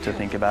strange to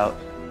think about,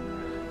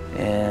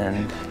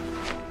 and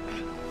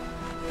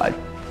I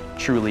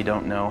truly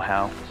don't know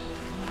how,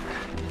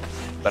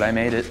 but I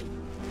made it.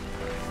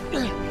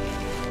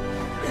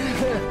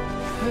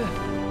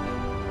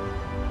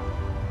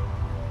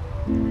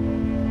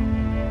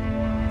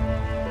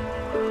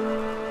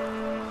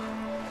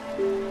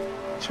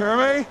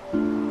 Jeremy?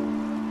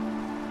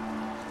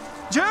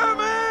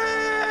 Jeremy!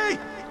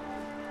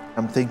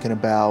 I'm thinking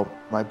about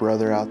my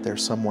brother out there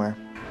somewhere,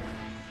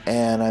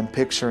 and I'm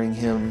picturing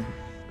him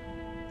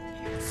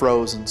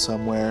frozen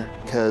somewhere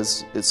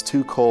because it's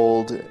too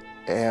cold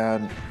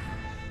and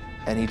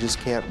he just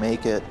can't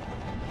make it.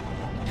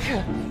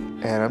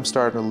 And I'm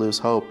starting to lose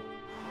hope.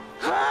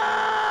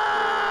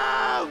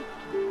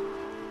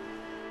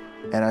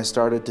 And I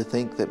started to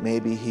think that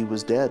maybe he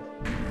was dead.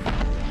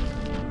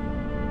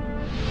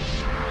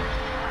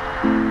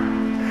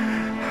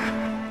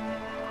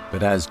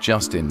 But as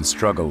Justin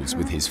struggles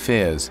with his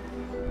fears,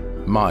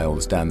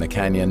 miles down the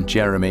canyon,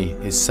 Jeremy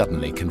is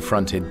suddenly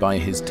confronted by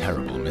his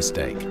terrible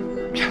mistake.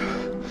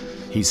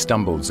 He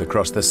stumbles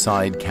across the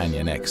side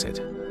canyon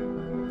exit.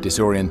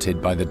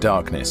 Disoriented by the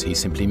darkness, he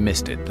simply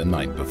missed it the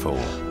night before.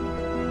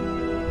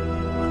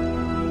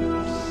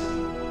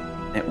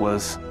 It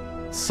was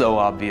so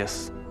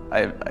obvious.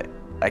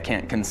 I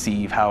can't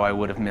conceive how I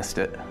would have missed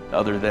it,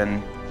 other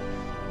than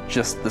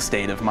just the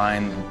state of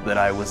mind that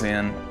I was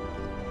in.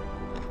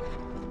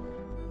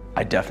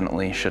 I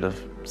definitely should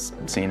have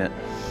seen it.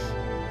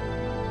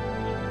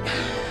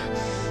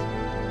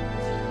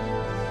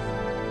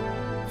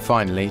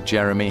 Finally,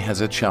 Jeremy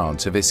has a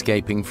chance of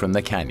escaping from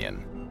the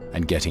canyon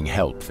and getting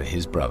help for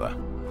his brother.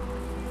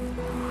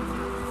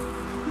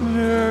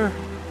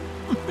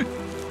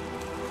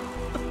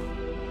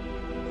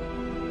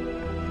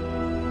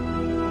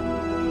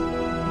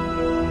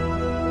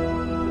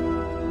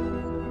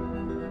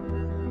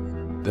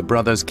 The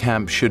brothers'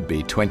 camp should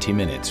be 20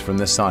 minutes from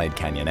the side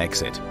canyon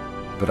exit,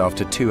 but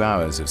after 2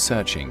 hours of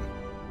searching,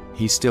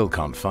 he still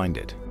can't find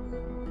it.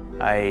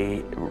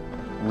 I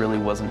really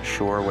wasn't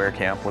sure where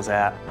camp was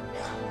at.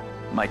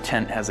 My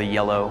tent has a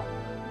yellow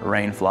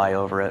rainfly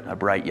over it, a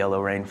bright yellow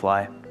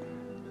rainfly,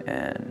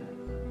 and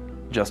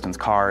Justin's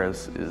car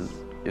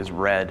is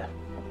red.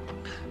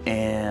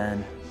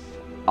 And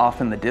off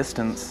in the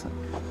distance,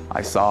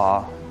 I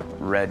saw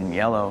red and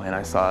yellow, and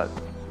I saw it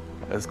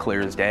as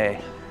clear as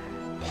day.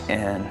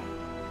 And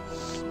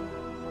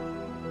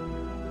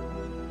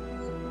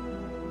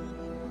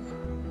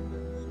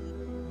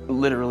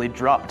literally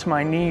dropped to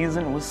my knees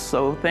and was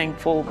so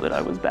thankful that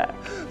I was back.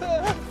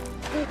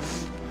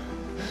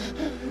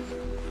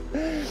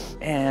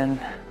 And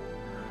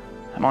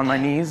I'm on my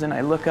knees and I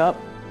look up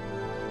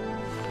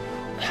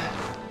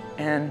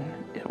and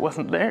it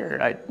wasn't there.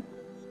 I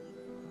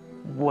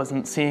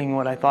wasn't seeing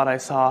what I thought I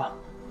saw.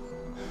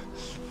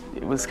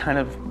 It was kind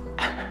of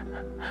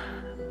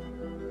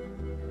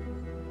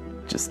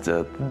just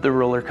the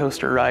roller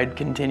coaster ride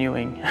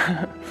continuing.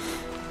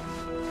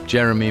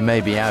 Jeremy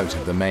may be out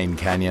of the main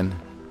canyon,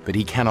 but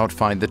he cannot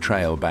find the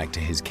trail back to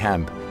his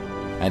camp,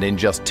 and in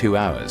just 2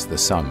 hours the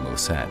sun will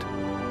set.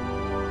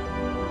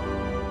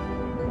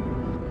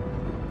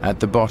 At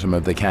the bottom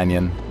of the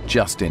canyon,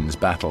 Justin's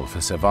battle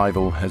for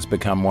survival has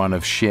become one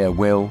of sheer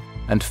will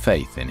and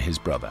faith in his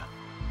brother.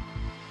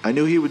 I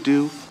knew he would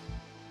do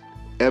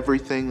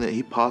everything that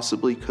he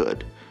possibly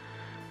could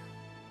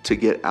to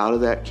get out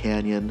of that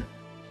canyon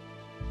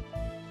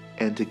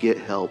and to get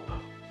help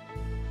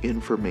in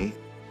for me.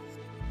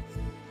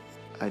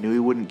 I knew he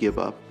wouldn't give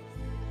up,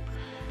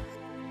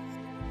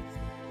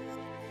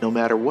 no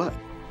matter what.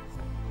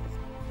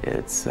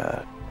 It's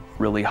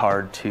really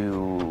hard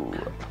to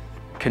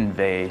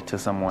convey to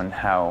someone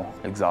how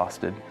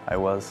exhausted I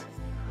was.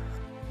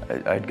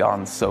 I'd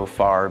gone so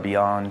far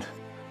beyond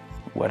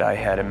what I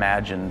had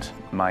imagined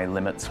my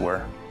limits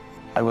were.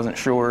 I wasn't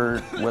sure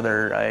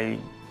whether I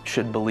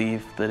should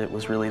believe that it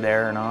was really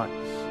there or not.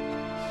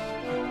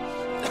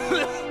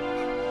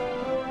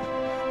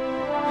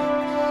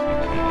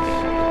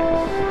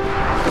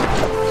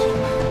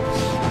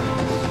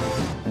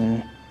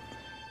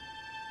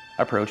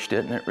 Approached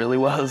it and it really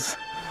was.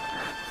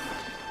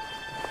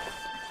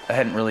 I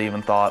hadn't really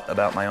even thought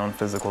about my own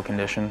physical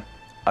condition.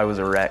 I was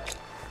a wreck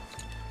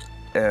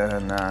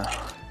and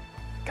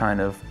kind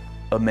of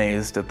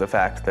amazed at the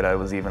fact that I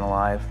was even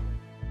alive.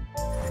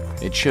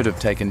 It should have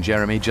taken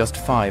Jeremy just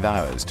 5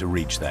 hours to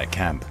reach their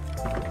camp.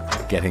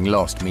 Getting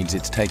lost means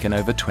it's taken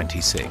over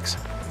 26.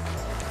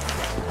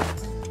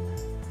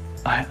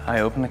 I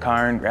open the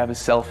car and grab his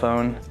cell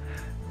phone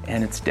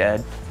and it's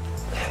dead.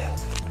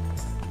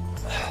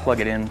 Plug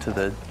it into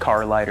the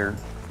car lighter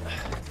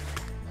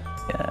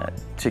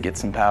to get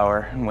some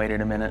power and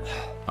waited a minute.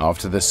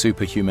 After the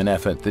superhuman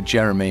effort that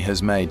Jeremy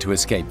has made to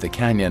escape the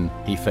canyon,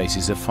 he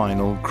faces a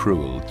final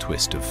cruel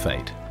twist of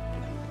fate.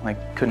 I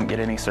couldn't get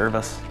any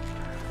service.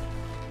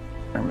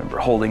 I remember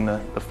holding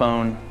the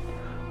phone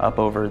up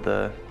over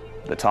the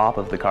top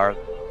of the car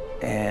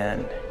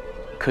and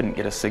couldn't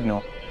get a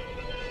signal.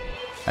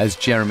 As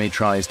Jeremy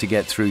tries to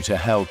get through to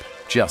help,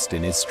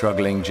 Justin is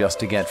struggling just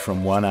to get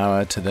from 1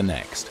 hour to the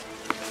next.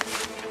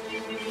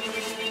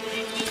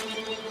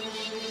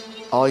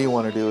 All you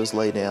want to do is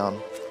lay down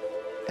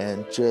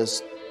and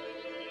just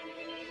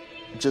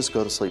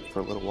go to sleep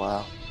for a little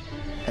while.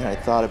 And I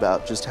thought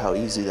about just how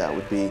easy that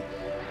would be.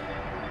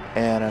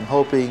 And I'm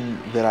hoping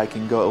that I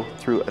can go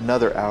through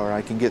another hour.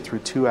 I can get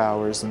through 2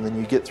 hours, and then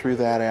you get through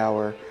that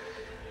hour,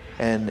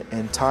 and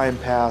time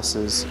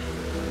passes.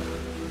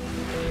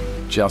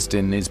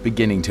 Justin is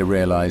beginning to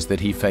realize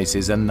that he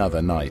faces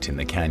another night in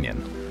the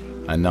canyon,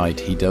 a night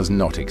he does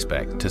not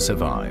expect to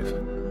survive.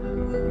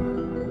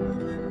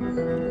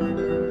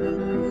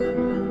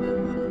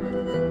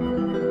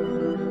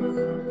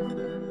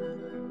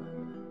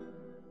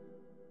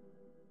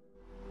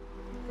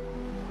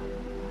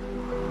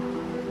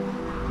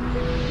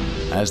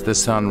 as the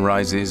sun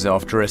rises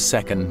after a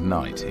second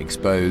night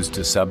exposed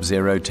to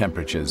sub-zero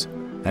temperatures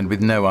and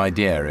with no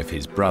idea if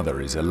his brother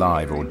is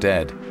alive or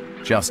dead,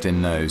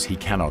 Justin knows he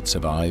cannot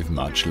survive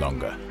much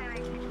longer.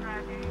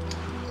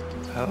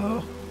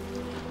 Hello?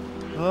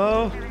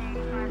 Hello?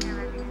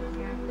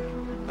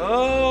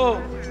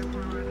 Oh!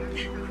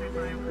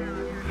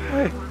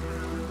 Hey.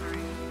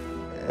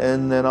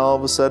 And then all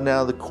of a sudden,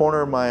 out of the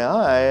corner of my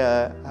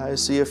eye, I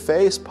see a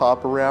face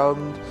pop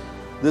around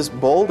this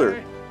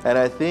boulder. And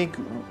I think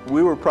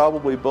we were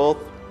probably both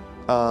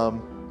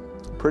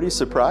pretty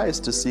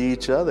surprised to see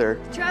each other.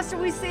 Justin,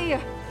 we see you.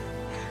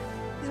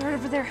 He's right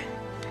over there.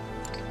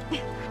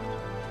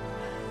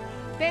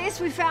 Base,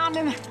 we found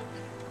him.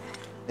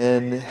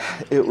 And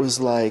it was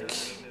like,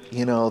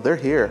 you know, they're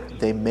here.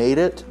 They made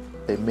it.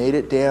 They made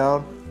it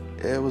down.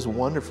 It was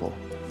wonderful.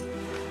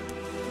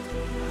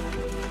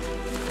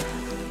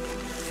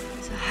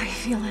 So how are you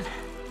feeling?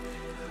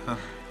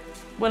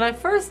 When I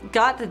first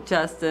got to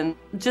Justin,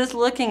 just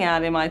looking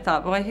at him, I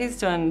thought, boy, he's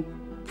doing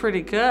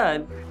pretty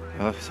good.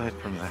 Well, aside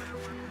from that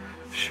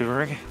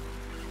shivering,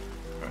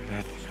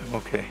 I think I'm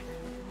okay.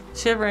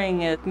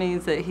 Shivering, it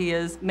means that he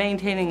is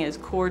maintaining his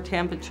core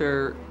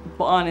temperature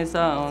on his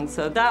own,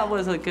 so that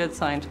was a good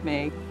sign to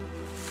me.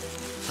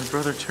 My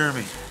brother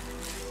Jeremy,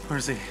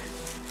 where's he?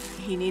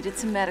 He needed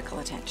some medical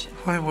attention.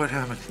 Why, what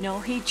happened? No,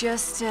 he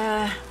just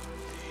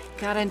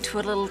got into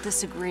a little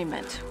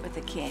disagreement with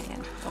the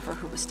canyon over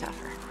who was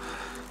tougher.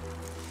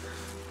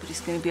 But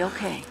he's gonna be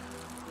okay.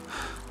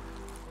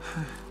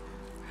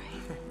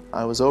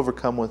 I was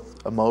overcome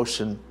with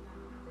emotion.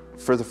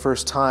 For the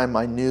first time,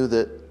 I knew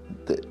that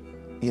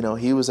you know,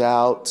 he was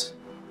out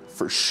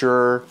for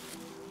sure,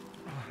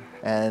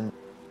 and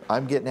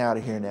I'm getting out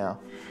of here now.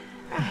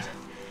 Right.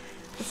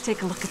 Let's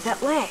take a look at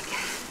that leg.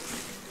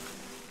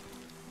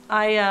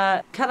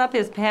 I cut up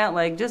his pant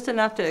leg just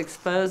enough to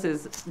expose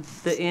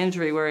the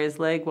injury where his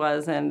leg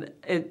was, and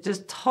it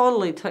just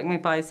totally took me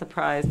by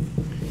surprise.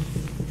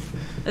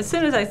 As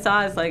soon as I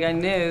saw his leg, I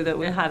knew that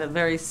we had a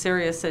very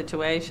serious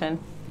situation.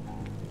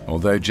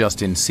 Although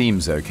Justin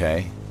seems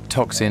okay,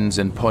 toxins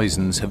and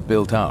poisons have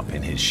built up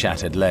in his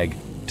shattered leg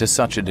to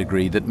such a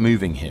degree that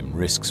moving him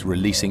risks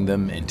releasing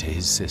them into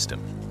his system.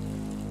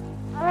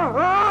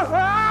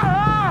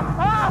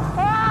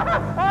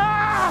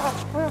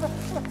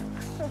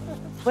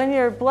 When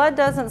your blood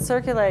doesn't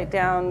circulate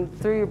down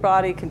through your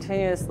body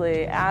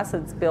continuously,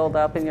 acids build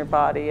up in your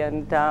body,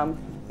 and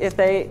if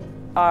they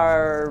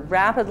are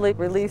rapidly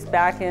released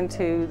back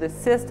into the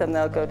system,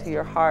 they'll go to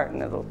your heart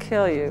and it'll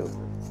kill you.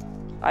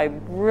 I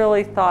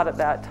really thought at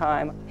that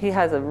time, he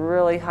has a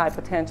really high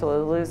potential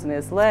of losing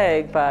his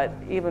leg, but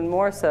even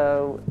more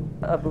so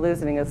of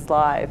losing his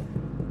life.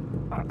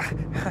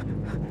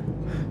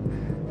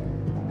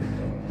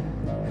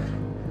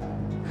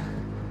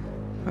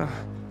 How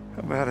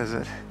bad is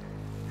it?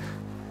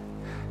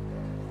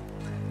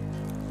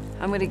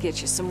 I'm gonna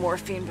get you some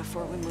morphine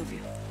before we move you.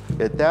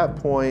 At that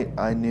point,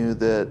 I knew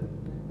that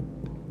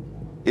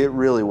it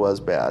really was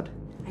bad.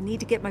 I need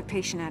to get my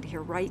patient out of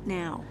here right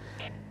now.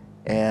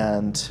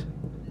 And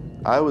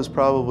I was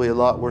probably a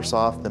lot worse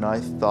off than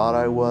I thought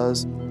I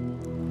was.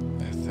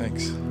 Yeah,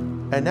 thanks.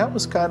 And that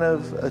was kind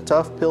of a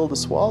tough pill to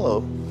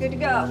swallow. Good to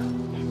go.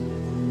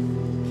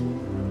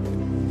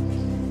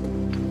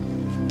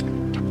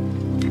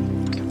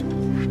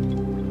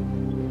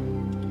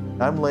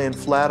 I'm laying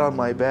flat on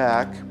my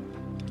back,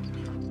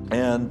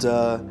 and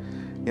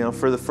you know,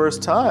 for the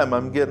first time,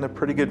 I'm getting a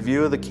pretty good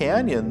view of the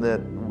canyon that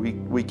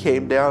we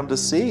came down to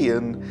see,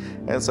 and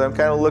so I'm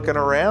kind of looking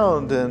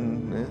around,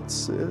 and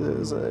it's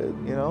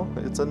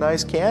a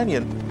nice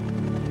canyon.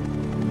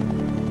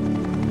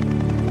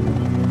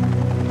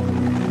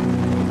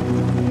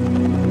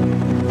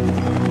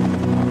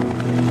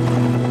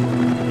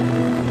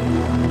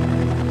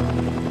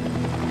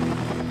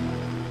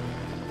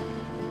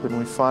 When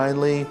we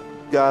finally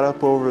got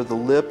up over the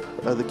lip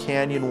of the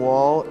canyon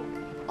wall,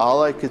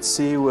 all I could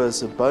see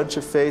was a bunch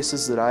of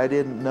faces that I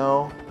didn't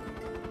know,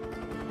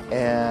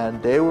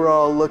 and they were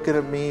all looking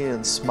at me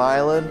and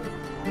smiling.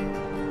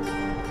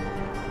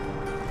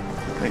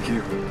 Thank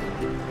you.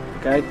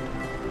 Okay.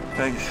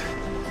 Thanks.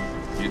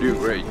 You do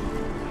great.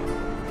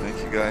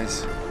 Thank you,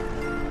 guys.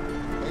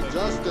 Hey,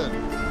 Justin,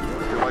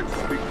 would you like to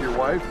speak to your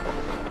wife?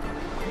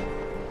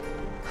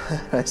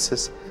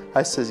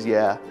 I says,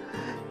 yeah,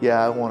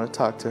 I want to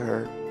talk to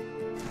her.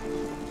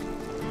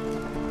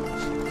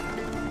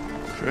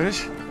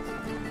 Trish?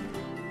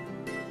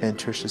 And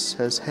Tricia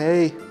says,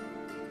 hey,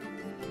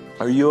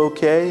 are you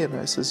okay? And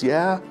I says,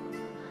 yeah,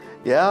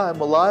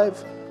 I'm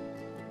alive.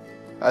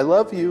 I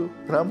love you,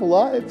 and I'm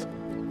alive.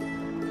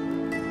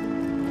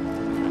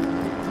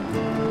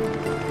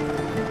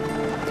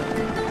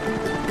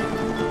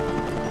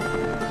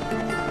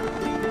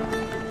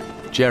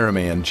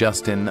 Jeremy and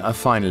Justin are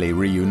finally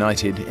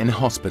reunited in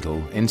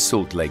hospital in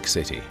Salt Lake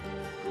City.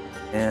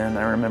 And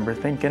I remember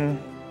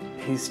thinking,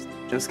 he's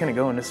just gonna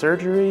go into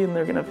surgery and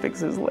they're gonna fix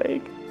his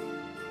leg.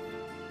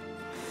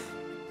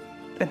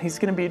 And he's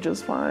gonna be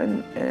just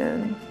fine,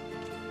 and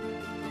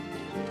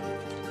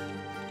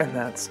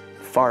that's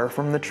far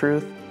from the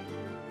truth.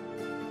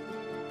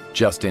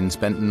 Justin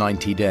spent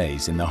 90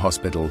 days in the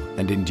hospital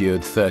and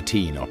endured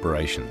 13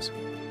 operations.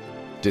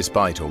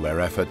 Despite all their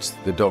efforts,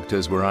 the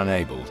doctors were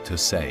unable to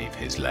save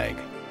his leg.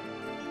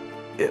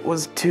 It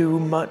was too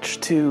much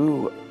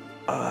to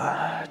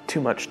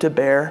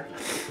bear.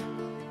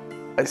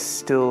 I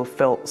still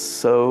felt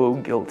so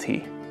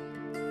guilty.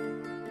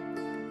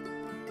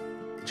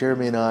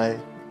 Jeremy and I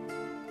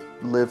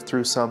lived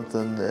through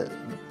something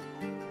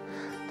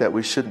that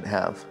we shouldn't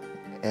have,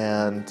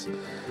 and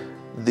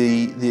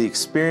the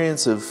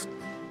experience of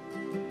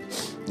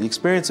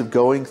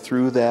going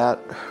through that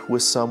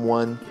with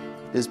someone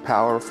is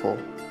powerful.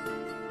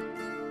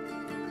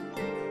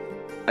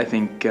 I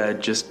think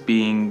just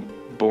being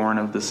born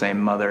of the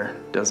same mother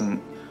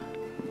doesn't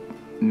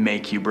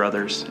make you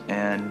brothers,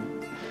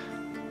 and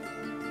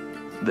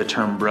the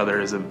term brother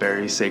is a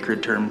very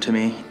sacred term to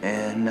me,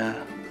 and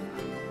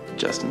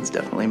Justin's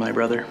definitely my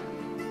brother.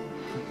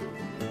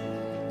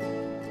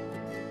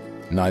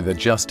 Neither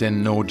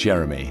Justin nor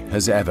Jeremy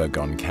has ever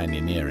gone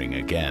canyoneering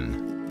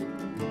again.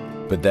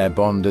 But their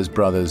bond as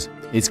brothers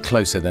is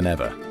closer than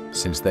ever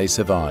since they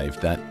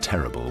survived that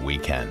terrible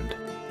weekend.